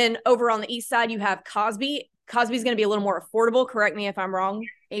 Then over on the east side, you have Cosby. Cosby's going to be a little more affordable. Correct me if I'm wrong,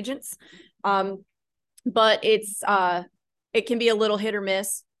 agents. But it can be a little hit or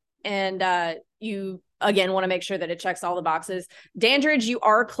miss. And you, again, want to make sure that it checks all the boxes. Dandridge, you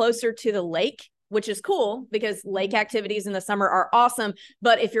are closer to the lake, which is cool because lake activities in the summer are awesome.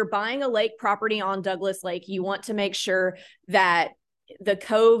 But if you're buying a lake property on Douglas Lake, you want to make sure that the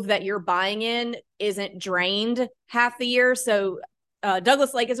cove that you're buying in isn't drained half the year. So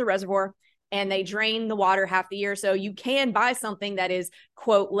Douglas Lake is a reservoir and they drain the water half the year. So you can buy something that is,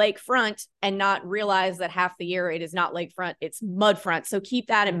 quote, lakefront and not realize that half the year it is not lakefront, it's mudfront. So keep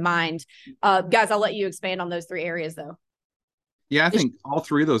that in mind. Guys, I'll let you expand on those 3 areas though. Yeah, I think all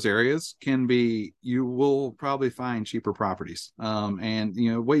 3 of those areas you will probably find cheaper properties. And,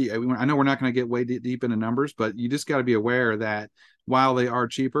 I know we're not going to get way deep into numbers, but you just got to be aware that while they are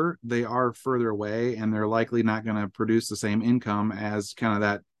cheaper, they are further away and they're likely not going to produce the same income as kind of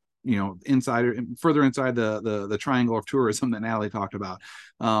that, further inside the triangle of tourism that Natalie talked about.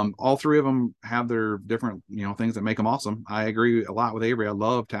 All 3 of them have their different, things that make them awesome. I agree a lot with Avery. I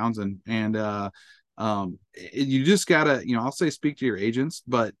love Townsend, and you just gotta, I'll say speak to your agents,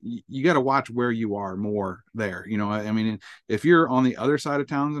 but you got to watch where you are more there. I mean, if you're on the other side of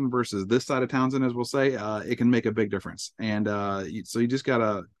Townsend versus this side of Townsend, as we'll say, it can make a big difference. And so you just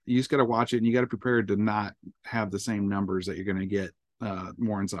gotta watch it, and you got to prepare to not have the same numbers that you're going to get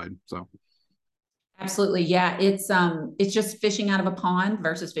more inside. So absolutely. Yeah. It's just fishing out of a pond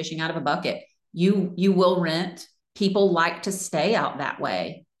versus fishing out of a bucket. You will rent. People like to stay out that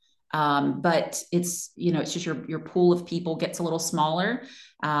way. But it's just your pool of people gets a little smaller,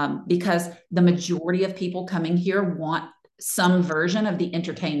 because the majority of people coming here want some version of the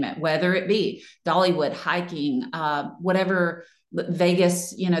entertainment, whether it be Dollywood, hiking, whatever,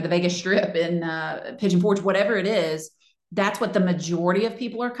 Vegas, the Vegas Strip in Pigeon Forge, whatever it is. That's what the majority of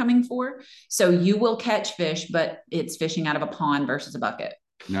people are coming for. So you will catch fish, but it's fishing out of a pond versus a bucket.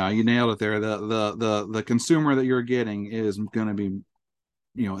 No, you nailed it there. The consumer that you're getting is going to be,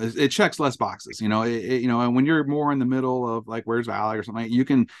 it checks less boxes. And when you're more in the middle of like Where's Valley or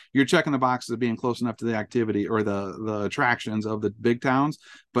something, you're checking the boxes of being close enough to the activity or the attractions of the big towns,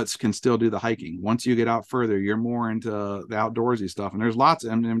 but can still do the hiking. Once you get out further, you're more into the outdoorsy stuff. And there's lots.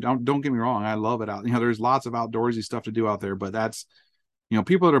 And don't get me wrong, I love it out. There's lots of outdoorsy stuff to do out there. But that's,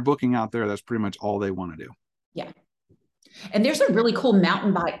 people that are booking out there, that's pretty much all they want to do. Yeah. And there's a really cool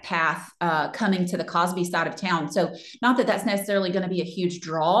mountain bike path coming to the Cosby side of town. So not that that's necessarily going to be a huge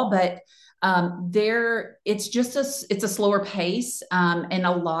draw, but it's a slower pace. And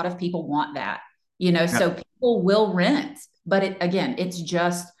a lot of people want that, so people will rent, but it's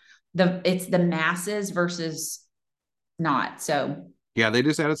just the masses versus not. So yeah, they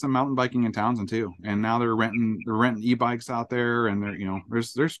just added some mountain biking in Townsend too, and now they're renting e-bikes out there, and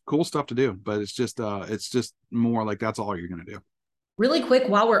there's cool stuff to do, but it's just more like that's all you're gonna do. Really quick,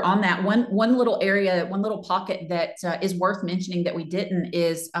 while we're on that, one little area, one little pocket that is worth mentioning that we didn't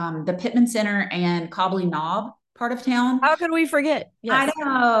is the Pittman Center and Cobbly Knob part of town. How could we forget? Yes. I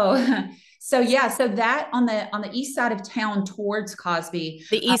know. So that on the east side of town towards Cosby.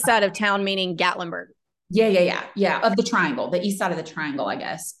 The east side of town meaning Gatlinburg. Yeah. Of the triangle, the east side of the triangle, I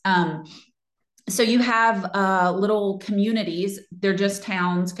guess. So you have little communities. They're just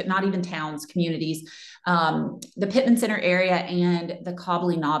towns, not even towns, communities. The Pittman Center area and the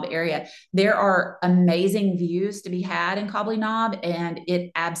Cobbly Knob area. There are amazing views to be had in Cobbly Knob, and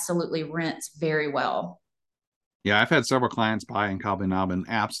it absolutely rents very well. Yeah, I've had several clients buy in Cobbly Knob and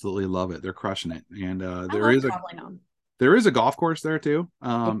absolutely love it. They're crushing it. And there is a golf course there too.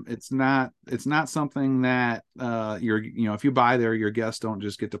 It's not something that if you buy there, your guests don't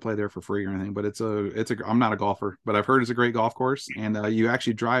just get to play there for free or anything, but I'm not a golfer, but I've heard it's a great golf course, and you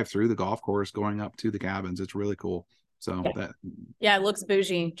actually drive through the golf course going up to the cabins. It's really cool. So it looks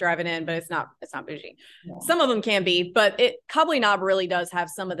bougie driving in, but it's not bougie. Yeah. Some of them can be, but Cobbly Knob really does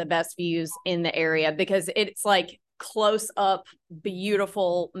have some of the best views in the area because it's like close up,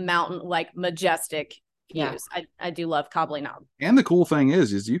 beautiful mountain, like majestic views. I do love Cobbly Knob. And the cool thing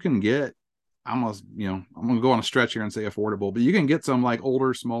is you can get almost, I'm going to go on a stretch here and say affordable, but you can get some like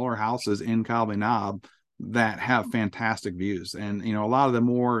older, smaller houses in Cobbly Knob that have fantastic views. And, a lot of the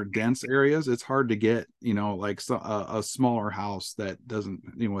more dense areas, it's hard to get, like a smaller house that doesn't,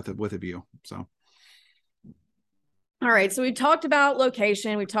 with a view. So. All right. So we talked about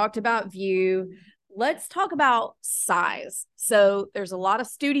location. We talked about view. Let's talk about size. So there's a lot of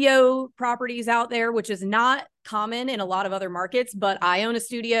studio properties out there, which is not common in a lot of other markets, but I own a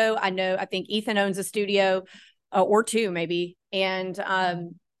studio. I think Ethan owns a studio or 2 maybe. And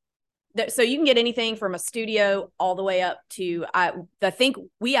So you can get anything from a studio all the way up to, I think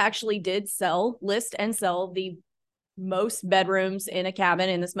we actually did list and sell the most bedrooms in a cabin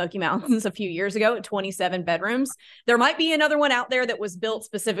in the Smoky Mountains a few years ago at 27 bedrooms. There might be another one out there that was built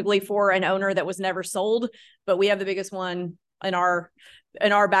specifically for an owner that was never sold, but we have the biggest one in our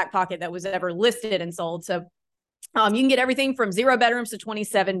back pocket that was ever listed and sold. So you can get everything from 0 bedrooms to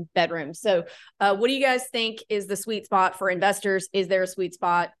 27 bedrooms. So what do you guys think is the sweet spot for investors? Is there a sweet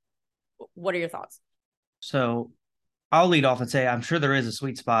spot? What are your thoughts? So I'll lead off and say I'm sure there is a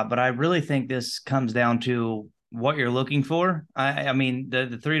sweet spot, but I really think this comes down to what you're looking for. I mean,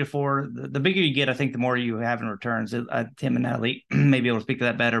 the 3 to 4, the bigger you get, I think the more you have in returns. Tim and Natalie may be able to speak to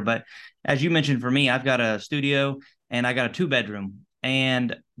that better. But as you mentioned, for me, I've got a studio and I got a 2-bedroom,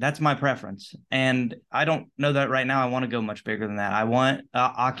 and that's my preference. And I don't know that right now I want to go much bigger than that. I want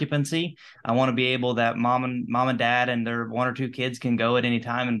occupancy. I want to be able that mom and dad and their 1 or 2 kids can go at any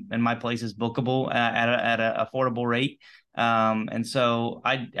time, and my place is bookable at a affordable rate. And so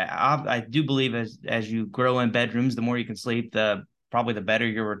I do believe as you grow in bedrooms, the more you can sleep, probably the better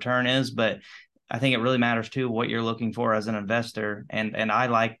your return is. But I think it really matters too what you're looking for as an investor. And I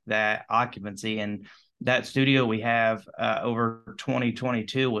like that occupancy. And that studio we have over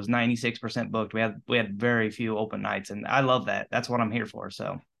 2022 was 96% booked. We had very few open nights, and I love that. That's what I'm here for.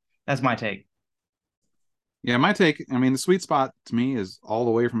 So that's my take. Yeah, my take, I mean, the sweet spot to me is all the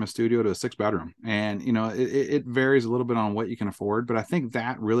way from a studio to a 6-bedroom. And, it varies a little bit on what you can afford, but I think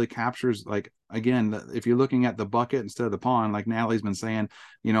that really captures, like, again, if you're looking at the bucket instead of the pond, like Natalie's been saying,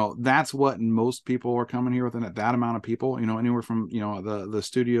 that's what most people are coming here with, that amount of people, anywhere from, the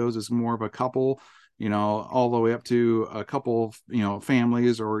studios is more of a couple, all the way up to a couple,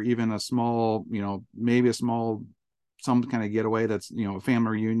 families, or even a small, maybe a small, some kind of getaway that's, a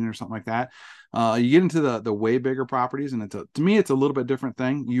family reunion or something like that. You get into the way bigger properties, and to me, it's a little bit different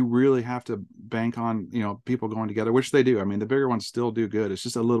thing. You really have to bank on, people going together, which they do. I mean, the bigger ones still do good. It's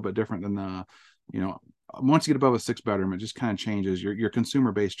just a little bit different than once you get above a 6-bedroom, it just kind of changes. Your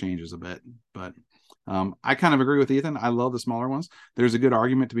consumer base changes a bit. But I kind of agree with Ethan. I love the smaller ones. There's a good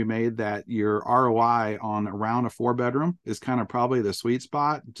argument to be made that your ROI on around a 4-bedroom is kind of probably the sweet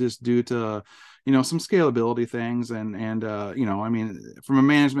spot, just due to some scalability things. And I mean, from a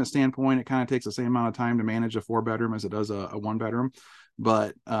management standpoint, it kind of takes the same amount of time to manage a 4-bedroom as it does a 1-bedroom.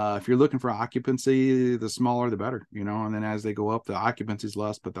 But if you're looking for occupancy, the smaller the better, and then as they go up, the occupancy is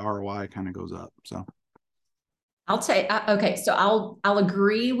less, but the ROI kind of goes up. So I'll say, okay, so I'll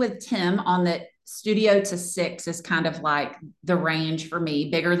agree with Tim on that. Studio to 6 is kind of like the range for me.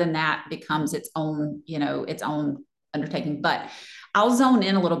 Bigger than that becomes its own undertaking. But I'll zone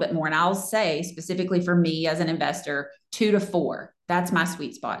in a little bit more, and I'll say specifically for me as an investor, 2 to 4. That's my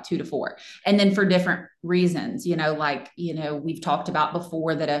sweet spot, 2 to 4. And then for different reasons, we've talked about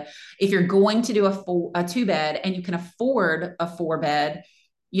before that if you're going to do a 2-bed and you can afford a 4-bed,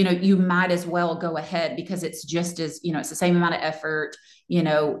 you might as well go ahead, because it's just as, it's the same amount of effort.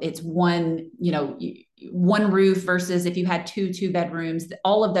 It's one roof versus if you had 2 bedrooms,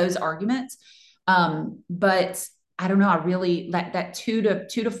 all of those arguments. But I don't know. I really like that 2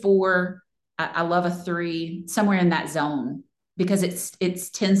 to 4. I love a 3, somewhere in that zone, because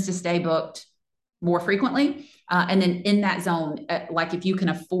it tends to stay booked more frequently. And then in that zone, like if you can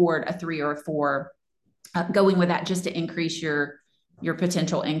afford a 3 or a 4, going with that just to increase your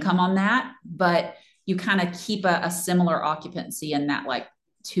potential income on that, but you kind of keep a similar occupancy in that like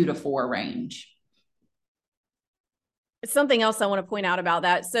 2 to 4 range. Something else I want to point out about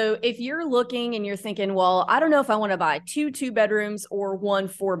that. So if you're looking and you're thinking, well, I don't know if I want to buy 2 2-bedrooms or 1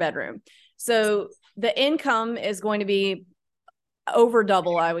 4-bedroom. So the income is going to be over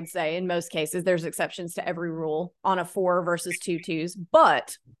double, I would say. In most cases, there's exceptions to every rule on a 4 versus 2 2s.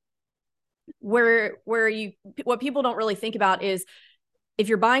 But what people don't really think about is, if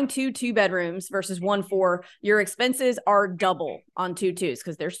you're buying 2 2-bedrooms versus 1 4, your expenses are double on 2 2s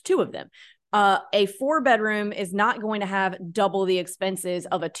because there's 2 of them. A 4-bedroom is not going to have double the expenses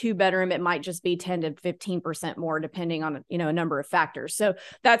of a 2-bedroom. It might just be 10 to 15% more, depending on a number of factors. So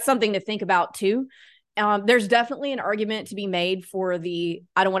that's something to think about too. There's definitely an argument to be made for I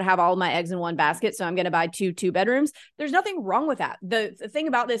don't want to have all my eggs in one basket, so I'm going to buy 2 2-bedrooms. There's nothing wrong with that. The thing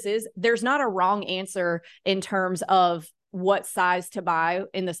about this is there's not a wrong answer in terms of what size to buy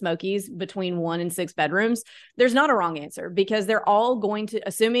in the Smokies between 1 and 6 bedrooms. There's not a wrong answer, because they're all going to,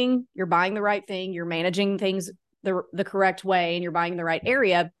 assuming you're buying the right thing, you're managing things the correct way, and you're buying the right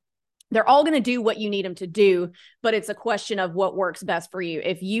area, they're all going to do what you need them to do, but it's a question of what works best for you.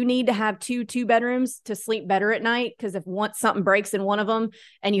 If you need to have two bedrooms to sleep better at night, because if once something breaks in one of them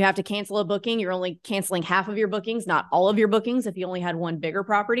and you have to cancel a booking, you're only canceling half of your bookings, not all of your bookings. If you only had one bigger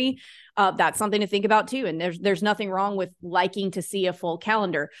property, that's something to think about too. And there's nothing wrong with liking to see a full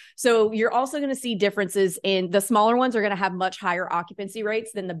calendar. So you're also going to see differences in the smaller ones are going to have much higher occupancy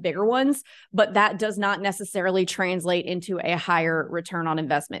rates than the bigger ones, but that does not necessarily translate into a higher return on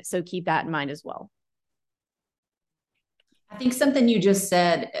investment. So keep that in mind as well. I think something you just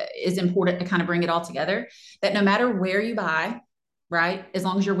said is important to kind of bring it all together, that no matter where you buy, right, as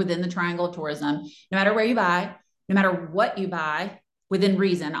long as you're within the triangle of tourism, no matter where you buy, no matter what you buy, within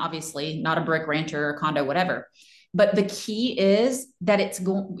reason, obviously, not a brick ranch or a condo, whatever. But the key is that it's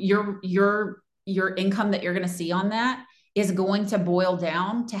your income that you're going to see on that is going to boil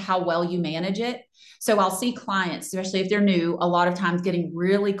down to how well you manage it. So I'll see clients, especially if they're new, a lot of times getting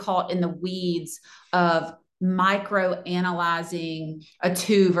really caught in the weeds of micro analyzing a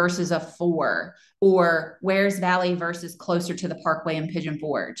 2 versus a 4, or where's Valley versus closer to the Parkway and Pigeon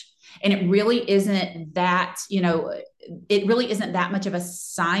Forge. And it really isn't that, it really isn't that much of a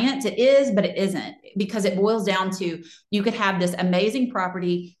science. It is, but it isn't, because it boils down to, you could have this amazing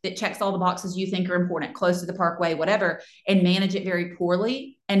property that checks all the boxes you think are important, close to the Parkway, whatever, and manage it very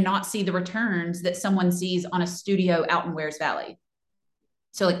poorly and not see the returns that someone sees on a studio out in Wares Valley.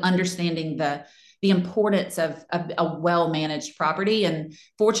 So like understanding the importance of a well-managed property. And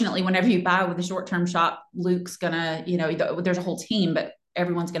fortunately, whenever you buy with a short-term shop, Luke's gonna, there's a whole team, but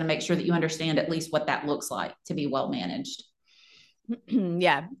everyone's going to make sure that you understand at least what that looks like to be well managed.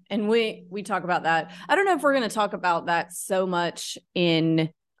 Yeah. And we talk about that. I don't know if we're going to talk about that so much in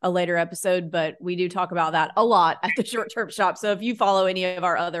a later episode, but we do talk about that a lot at the short-term shop. So if you follow any of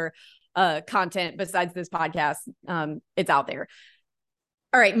our other content besides this podcast, it's out there.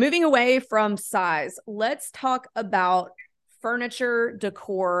 All right. Moving away from size, let's talk about furniture,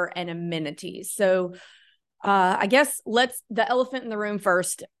 decor, and amenities. So I guess the elephant in the room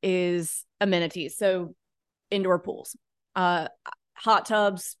first is amenities. So indoor pools, hot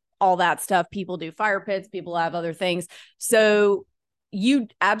tubs, all that stuff. People do fire pits, people have other things. So you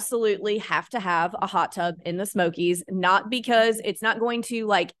absolutely have to have a hot tub in the Smokies, not because it's not going to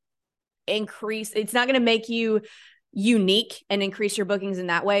it's not going to make you unique and increase your bookings in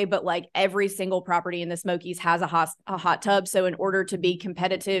that way, but like every single property in the Smokies has a hot tub. So in order to be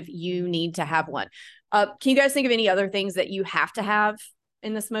competitive, you need to have one. Can you guys think of any other things that you have to have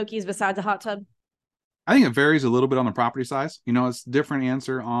in the Smokies besides a hot tub? I think it varies a little bit on the property size. It's a different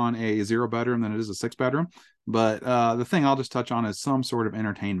answer on a 0 bedroom than it is a 6 bedroom. But the thing I'll just touch on is some sort of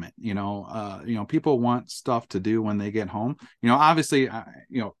entertainment. People want stuff to do when they get home. Obviously,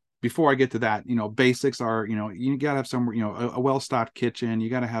 before I get to that, basics are, you got to have some, a well-stocked kitchen. You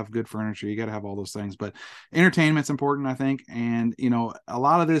got to have good furniture. You got to have all those things. But entertainment's important, I think. And, a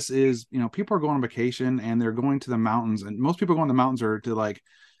lot of this is, people are going on vacation and they're going to the mountains. And most people going to the mountains are to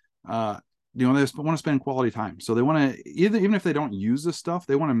they just want to spend quality time. So they want to, even if they don't use this stuff,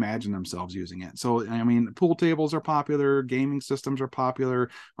 they want to imagine themselves using it. So, pool tables are popular, gaming systems are popular,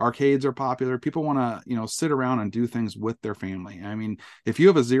 arcades are popular. People want to, sit around and do things with their family. If you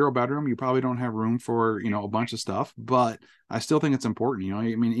have a 0 bedroom, you probably don't have room for, a bunch of stuff, but I still think it's important,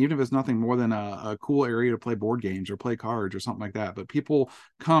 even if it's nothing more than a cool area to play board games or play cards or something like that, but people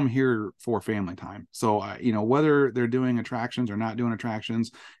come here for family time. So, whether they're doing attractions or not doing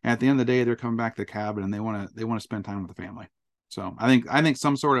attractions, at the end of the day, they're coming back to the cabin and they want to spend time with the family. So I think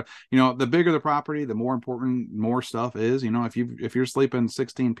some sort of, the bigger the property, the more important more stuff is. If you're sleeping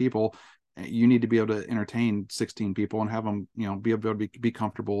 16 people, you need to be able to entertain 16 people and have them, be able to be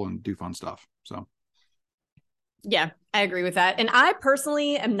comfortable and do fun stuff. So. Yeah, I agree with that. And I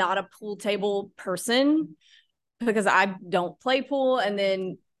personally am not a pool table person because I don't play pool. And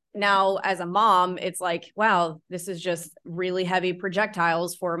then now as a mom, it's like, wow, this is just really heavy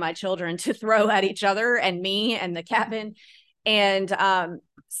projectiles for my children to throw at each other and me and the cabin. And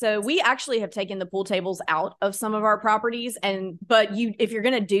so we actually have taken the pool tables out of some of our properties. But if you're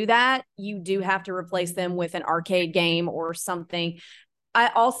going to do that, you do have to replace them with an arcade game or something. I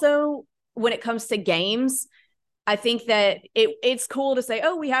also, when it comes to games, I think that it's cool to say,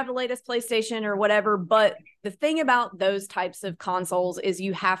 oh, we have the latest PlayStation or whatever. But the thing about those types of consoles is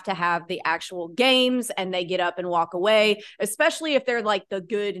you have to have the actual games and they get up and walk away, especially if they're like the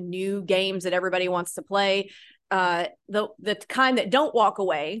good new games that everybody wants to play. The kind that don't walk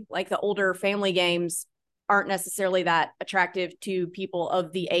away, like the older family games, aren't necessarily that attractive to people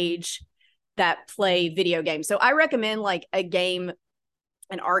of the age that play video games. So I recommend like a game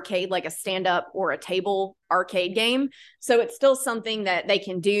an arcade, like a stand up or a table arcade game. So it's still something that they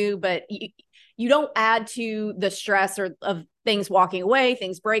can do, but you don't add to the stress or of things walking away,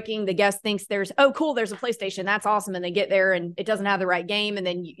 things breaking. The guest thinks there's, oh, cool, there's a PlayStation. That's awesome. And they get there and it doesn't have the right game. And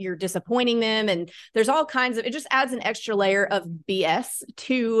then you're disappointing them. And there's all kinds of, it just adds an extra layer of BS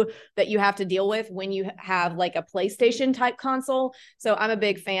to that you have to deal with when you have like a PlayStation type console. So I'm a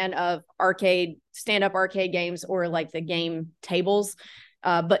big fan of arcade, stand-up arcade games or like the game tables,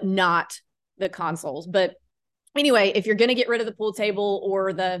 but not the consoles. But anyway, if you're going to get rid of the pool table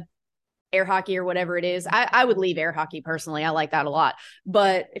or the air hockey or whatever it is, I would leave air hockey personally. I like that a lot.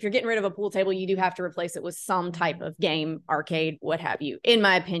 But if you're getting rid of a pool table, you do have to replace it with some type of game, arcade, what have you, in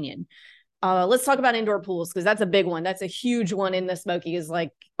my opinion. Let's talk about indoor pools, because that's a big one. That's a huge one in the Smoky, is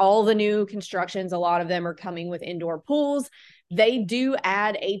like all the new constructions. A lot of them are coming with indoor pools. They do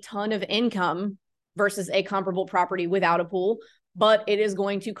add a ton of income versus a comparable property without a pool, but it is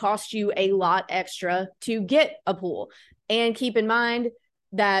going to cost you a lot extra to get a pool. And keep in mind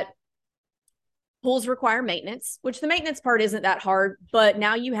that pools require maintenance, which the maintenance part isn't that hard, but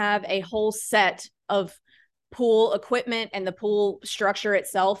now you have a whole set of pool equipment and the pool structure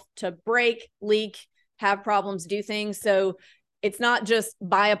itself to break, leak, have problems, do things. So it's not just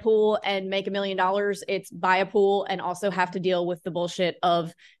buy a pool and make $1 million. It's buy a pool and also have to deal with the bullshit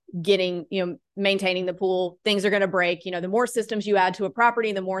of getting, maintaining the pool. Things are going to break. The more systems you add to a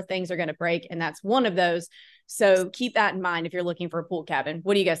property, the more things are going to break. And that's one of those. So keep that in mind if you're looking for a pool cabin.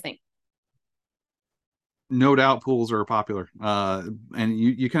 What do you guys think? No doubt pools are popular, and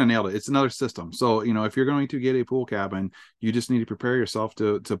you kind of nailed it. It's another system. So if you're going to get a pool cabin, you just need to prepare yourself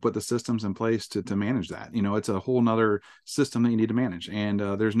to put the systems in place to manage that. It's a whole nother system that you need to manage, and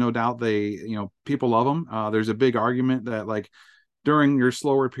there's no doubt people love them. There's a big argument that like during your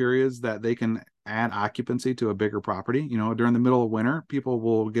slower periods that they can add occupancy to a bigger property. During the middle of winter, people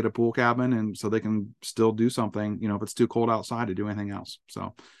will get a pool cabin, and so they can still do something if it's too cold outside to do anything else.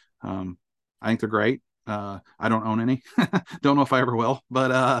 So I think they're great. I don't own any. Don't know if I ever will,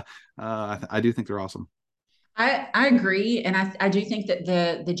 but I do think they're awesome. I agree. And I do think that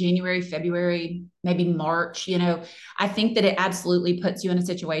the January, February, maybe March, I think that it absolutely puts you in a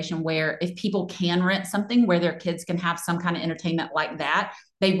situation where if people can rent something where their kids can have some kind of entertainment like that,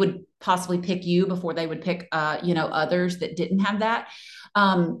 they would possibly pick you before they would pick, others that didn't have that.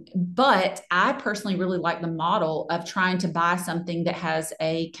 But I personally really like the model of trying to buy something that has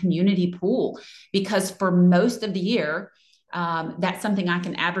a community pool, because for most of the year, that's something I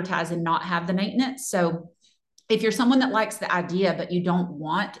can advertise and not have the maintenance. So if you're someone that likes the idea, but you don't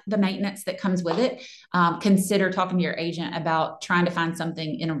want the maintenance that comes with it, consider talking to your agent about trying to find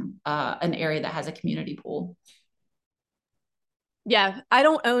something in an area that has a community pool. Yeah, I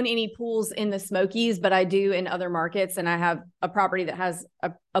don't own any pools in the Smokies, but I do in other markets. And I have a property that has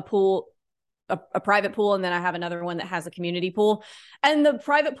a pool, a private pool, and then I have another one that has a community pool. And the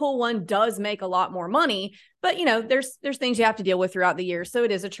private pool one does make a lot more money, but there's things you have to deal with throughout the year. So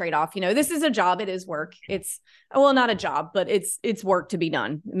it is a trade-off. This is a job. It is work. It's, well, not a job, but it's work to be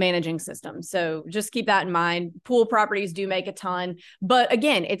done, managing systems. So just keep that in mind. Pool properties do make a ton, but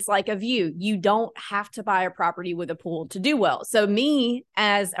again, it's like a view. You don't have to buy a property with a pool to do well. So me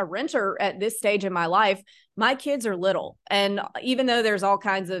as a renter at this stage in my life, my kids are little. And even though there's all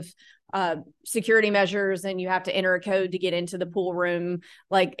kinds of security measures and you have to enter a code to get into the pool room,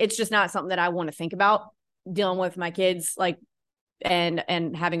 like it's just not something that I want to think about dealing with my kids, like, and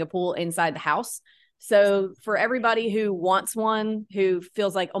having a pool inside the house. So for everybody who wants one, who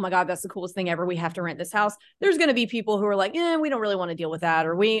feels like, oh my God, that's the coolest thing ever, we have to rent this house, there's going to be people who are like, we don't really want to deal with that,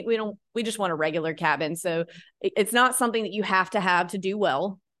 or we just want a regular cabin. So it's not something that you have to do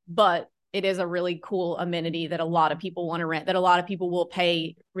well, but it is a really cool amenity that a lot of people want to rent, that a lot of people will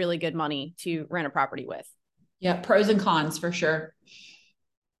pay really good money to rent a property with. Yeah. Pros and cons for sure.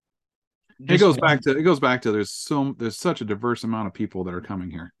 It goes back to there's such a diverse amount of people that are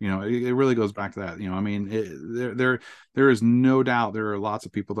coming here. It really goes back to that. I mean, there is no doubt there are lots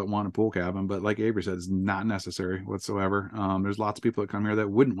of people that want a pool cabin, but like Avery said, it's not necessary whatsoever. There's lots of people that come here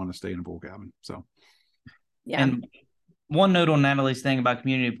that wouldn't want to stay in a pool cabin. So, yeah. And one note on Natalie's thing about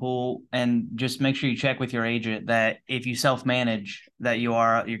community pool, and just make sure you check with your agent that if you self-manage, that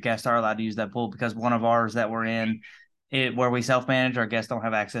your guests are allowed to use that pool, because one of ours that we're in, where we self-manage, our guests don't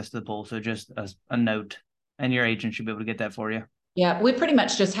have access to the pool. So just a note, and your agent should be able to get that for you. Yeah, we pretty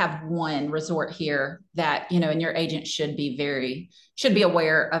much just have one resort here that, and your agent should be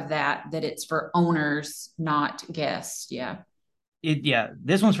aware of that it's for owners, not guests. Yeah.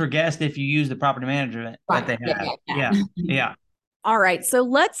 This one's for guests if you use the property management that they have. Yeah. All right, so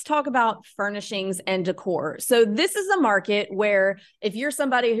let's talk about furnishings and decor. So this is a market where if you're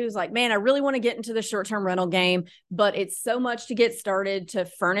somebody who's like, man, I really want to get into the short-term rental game, but it's so much to get started to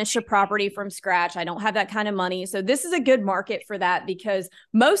furnish a property from scratch. I don't have that kind of money. So this is a good market for that because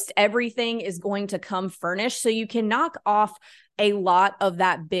most everything is going to come furnished. So you can knock off a lot of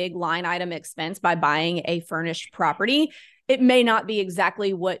that big line item expense by buying a furnished property. It may not be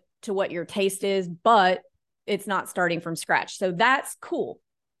exactly what your taste is, but it's not starting from scratch. So that's cool.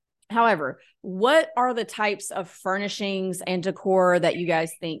 However, what are the types of furnishings and decor that you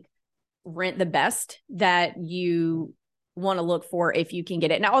guys think rent the best that you want to look for if you can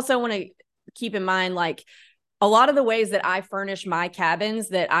get it? And I also want to keep in mind, like, a lot of the ways that I furnish my cabins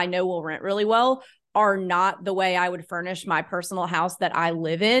that I know will rent really well are not the way I would furnish my personal house that I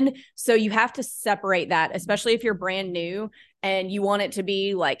live in. So you have to separate that, especially if you're brand new and you want it to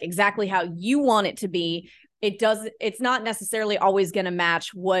be like exactly how you want it to be. It's not necessarily always going to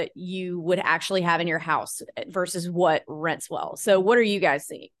match what you would actually have in your house versus what rents well. So what are you guys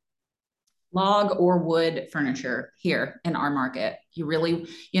seeing? Log or wood furniture here in our market. You really,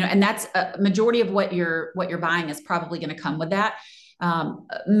 and that's a majority of what you're buying is probably going to come with that.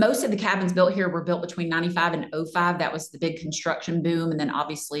 Most of the cabins built here were built between 95 and 05. That was the big construction boom. And then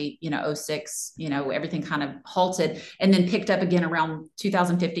obviously, 06, everything kind of halted and then picked up again around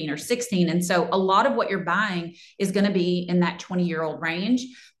 2015 or 16. And so a lot of what you're buying is going to be in that 20-year-old range.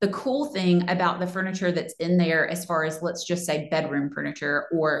 The cool thing about the furniture that's in there, as far as let's just say bedroom furniture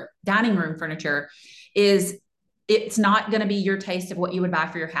or dining room furniture, is it's not going to be your taste of what you would buy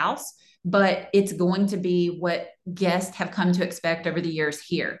for your house, but it's going to be what guests have come to expect over the years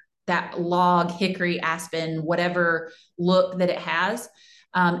here. That log, hickory, aspen, whatever look that it has.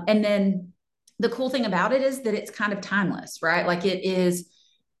 And then the cool thing about it is that it's kind of timeless, right? Like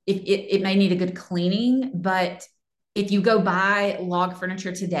it may need a good cleaning, but if you go buy log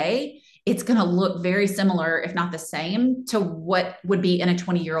furniture today, it's going to look very similar, if not the same, to what would be in a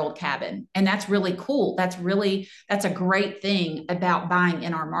 20-year-old cabin. And that's really cool. That's a great thing about buying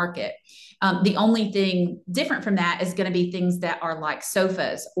in our market. The only thing different from that is going to be things that are like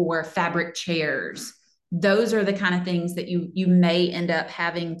sofas or fabric chairs. Those are the kind of things that you may end up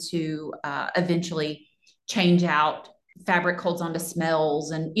having to eventually change out. Fabric holds on to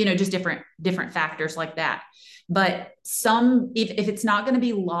smells and, just different factors like that. But if it's not going to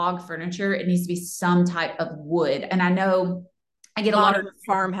be log furniture, it needs to be some type of wood. And I know I get a lot of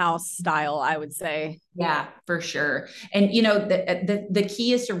farmhouse style, I would say. Yeah, for sure. And the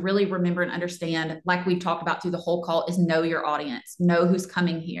key is to really remember and understand, like we talked about through the whole call, is know your audience, know who's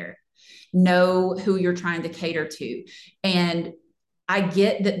coming here, know who you're trying to cater to. And I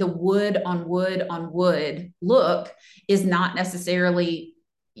get that the wood on wood on wood look is not necessarily,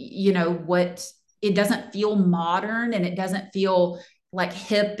 what it doesn't feel modern and it doesn't feel like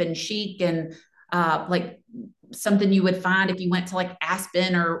hip and chic and like something you would find if you went to like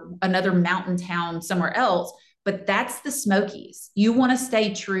Aspen or another mountain town somewhere else. But that's the Smokies. You want to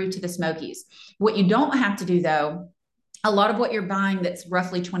stay true to the Smokies. What you don't have to do, though, a lot of what you're buying that's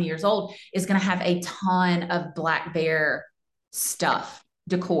roughly 20 years old is going to have a ton of black bear stuff,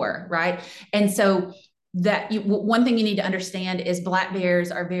 decor, right? And so one thing you need to understand is black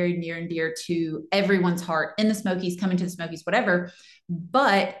bears are very near and dear to everyone's heart in the Smokies, coming to the Smokies, whatever.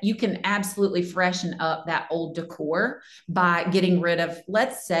 But you can absolutely freshen up that old decor by getting rid of,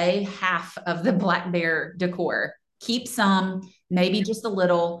 let's say, half of the black bear decor. Keep some, maybe just a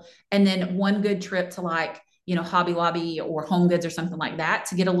little, and then one good trip to like, Hobby Lobby or Home Goods or something like that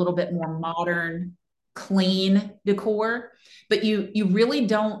to get a little bit more modern, clean decor. But you really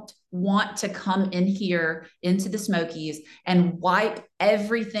don't want to come in here into the Smokies and wipe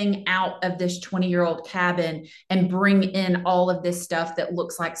everything out of this 20-year-old cabin and bring in all of this stuff that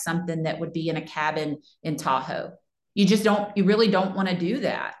looks like something that would be in a cabin in Tahoe. You really don't want to do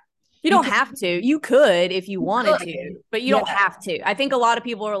that. You don't have to. You could if you wanted to, but you don't have to. I think a lot of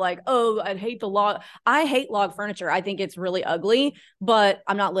people are like, oh, I hate the log. I hate log furniture. I think it's really ugly, but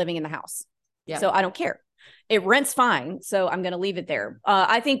I'm not living in the house. Yeah. So I don't care. It rents fine, so I'm going to leave it there.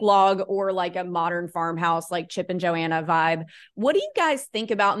 I think log or like a modern farmhouse, like Chip and Joanna vibe. What do you guys think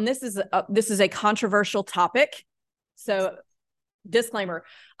about? And this is a controversial topic. So disclaimer,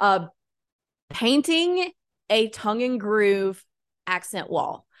 painting a tongue and groove accent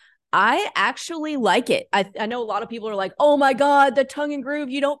wall. I actually like it. I know a lot of people are like, oh my God, the tongue and groove.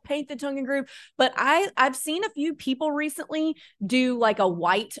 You don't paint the tongue and groove. But I've seen a few people recently do like a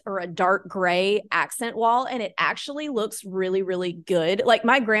white or a dark gray accent wall, and it actually looks really, really good. Like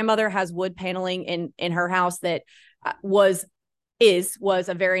my grandmother has wood paneling in her house that was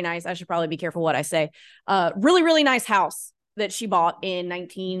a very nice, I should probably be careful what I say, really, really nice house that she bought in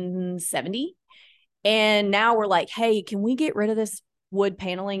 1970. And now we're like, hey, can we get rid of this wood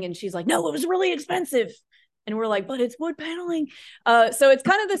paneling? And she's like, no, it was really expensive. And we're like, but it's wood paneling. So it's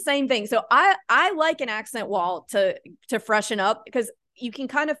kind of the same thing. So I like an accent wall to freshen up, because you can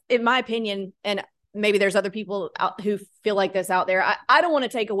kind of, in my opinion, and maybe there's other people out who feel like this out there, I don't want to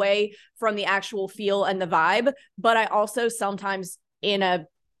take away from the actual feel and the vibe, but I also sometimes in a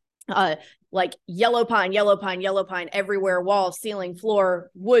like yellow pine everywhere, wall, ceiling, floor,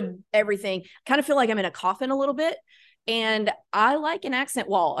 wood, everything, kind of feel like I'm in a coffin a little bit. And I like an accent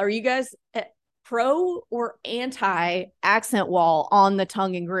wall. Are you guys pro or anti accent wall on the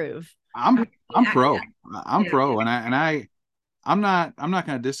tongue and groove? I'm pro. I'm pro, and I'm not going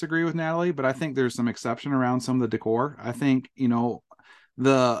to disagree with Natalie, but I think there's some exception around some of the decor. I think,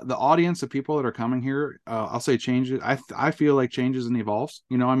 the audience of people that are coming here, I'll say changes. I feel like changes and evolves.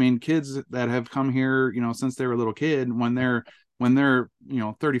 I mean, kids that have come here, since they were a little kid, when they're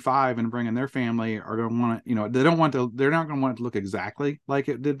 35 and bringing their family, are going to want to, they're not going to want it to look exactly like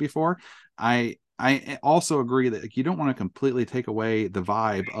it did before. I also agree that you don't want to completely take away the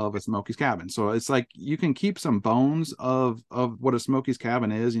vibe of a Smoky's cabin. So it's like you can keep some bones of what a Smoky's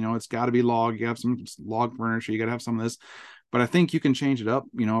cabin is. It's got to be log. You have some log furniture. You got to have some of this. But I think you can change it up,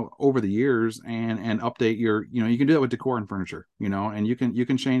 over the years and update your, you can do that with decor and furniture, and you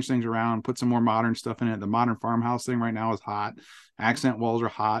can change things around, put some more modern stuff in it. The modern farmhouse thing right now is hot. Accent walls are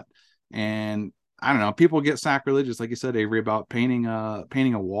hot. And I don't know, people get sacrilegious, like you said, Avery, about painting a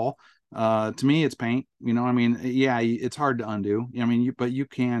wall. To me, it's paint. I mean, yeah, it's hard to undo. I mean, but you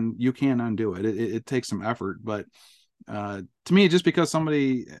can undo it. It takes some effort, but to me, just because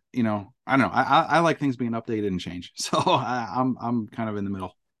somebody, I don't know, I like things being updated and changed. So I'm kind of in the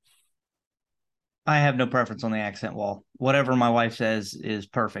middle. I have no preference on the accent wall. Whatever my wife says is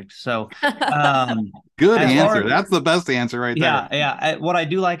perfect. So, good answer. That's the best answer right there. Yeah. What I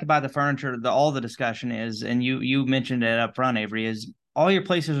do like about the furniture, all the discussion is, and you mentioned it up front, Avery, is all your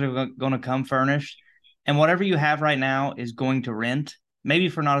places are going to come furnished, and whatever you have right now is going to rent. Maybe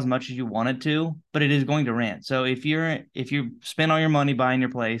for not as much as you wanted to, but it is going to rent. So if you spend all your money buying your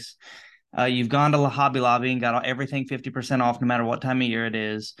place, you've gone to Hobby Lobby and got everything 50% off, no matter what time of year it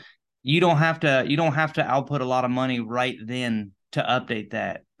is. You don't have to output a lot of money right then to update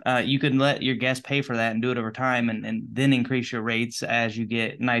that. You can let your guests pay for that and do it over time, and then increase your rates as you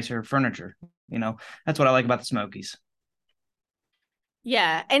get nicer furniture. That's what I like about the Smokies.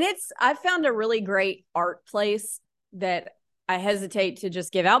 Yeah, and I found a really great art place that I hesitate to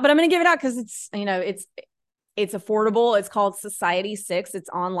just give out, but I'm going to give it out because it's affordable. It's called Society 6. It's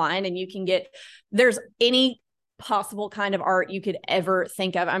online, and you can there's any possible kind of art you could ever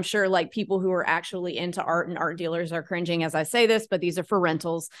think of. I'm sure like people who are actually into art and art dealers are cringing as I say this, but these are for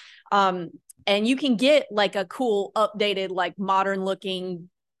rentals. And you can get like a cool, updated, like modern looking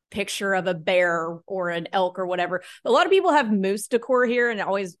picture of a bear or an elk or whatever. A lot of people have moose decor here, and it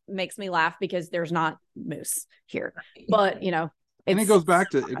always makes me laugh because there's not moose here. But and it goes back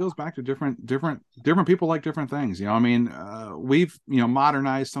to different people like different things. I mean, we've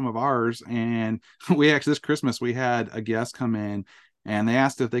modernized some of ours, and we actually this Christmas we had a guest come in and they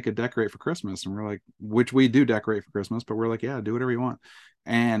asked if they could decorate for Christmas, and we're like, which we do decorate for Christmas, but we're like, yeah, do whatever you want.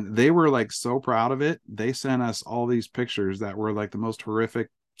 And they were like so proud of it. They sent us all these pictures that were like the most horrific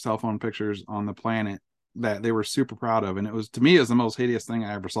cell phone pictures on the planet that they were super proud of. And it was, to me, it was the most hideous thing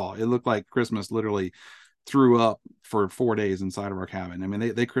I ever saw. It looked like Christmas literally threw up for 4 days inside of our cabin. I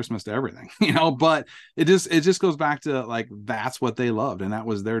mean, they Christmased everything, but it just goes back to like, that's what they loved. And that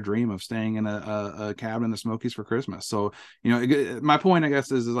was their dream of staying in a cabin in the Smokies for Christmas. So, my point, I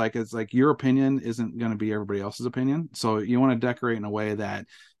guess, is like, it's like your opinion isn't going to be everybody else's opinion. So you want to decorate in a way that,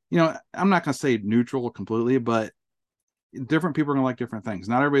 I'm not going to say neutral completely, but different people are going to like different things.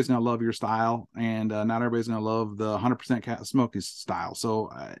 Not everybody's going to love your style, and not everybody's going to love the 100% Smokies style.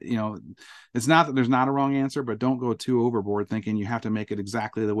 So, it's not that there's not a wrong answer, but don't go too overboard thinking you have to make it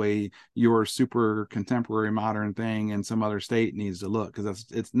exactly the way your super contemporary modern thing in some other state needs to look, because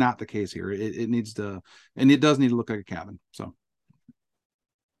it's not the case here. It needs to, and it does need to look like a cabin. So.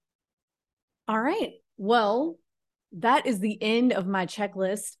 All right. Well, that is the end of my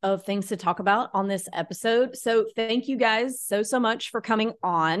checklist of things to talk about on this episode. So thank you guys so much for coming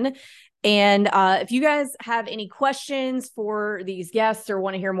on. And if you guys have any questions for these guests or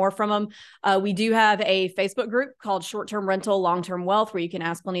want to hear more from them, we do have a Facebook group called Short-Term Rental, Long-Term Wealth, where you can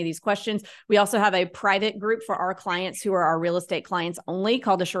ask plenty of these questions. We also have a private group for our clients who are our real estate clients only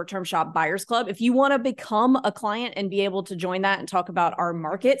called the Short-Term Shop Buyers Club. If you want to become a client and be able to join that and talk about our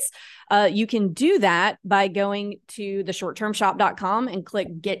markets, you can do that by going to theshorttermshop.com and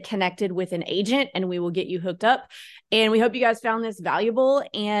click Get Connected with an Agent, and we will get you hooked up. And we hope you guys found this valuable.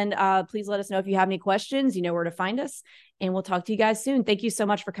 And please let us know if you have any questions. You know where to find us. And we'll talk to you guys soon. Thank you so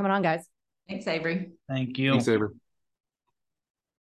much for coming on, guys. Thanks, Avery. Thank you. Thanks, Avery.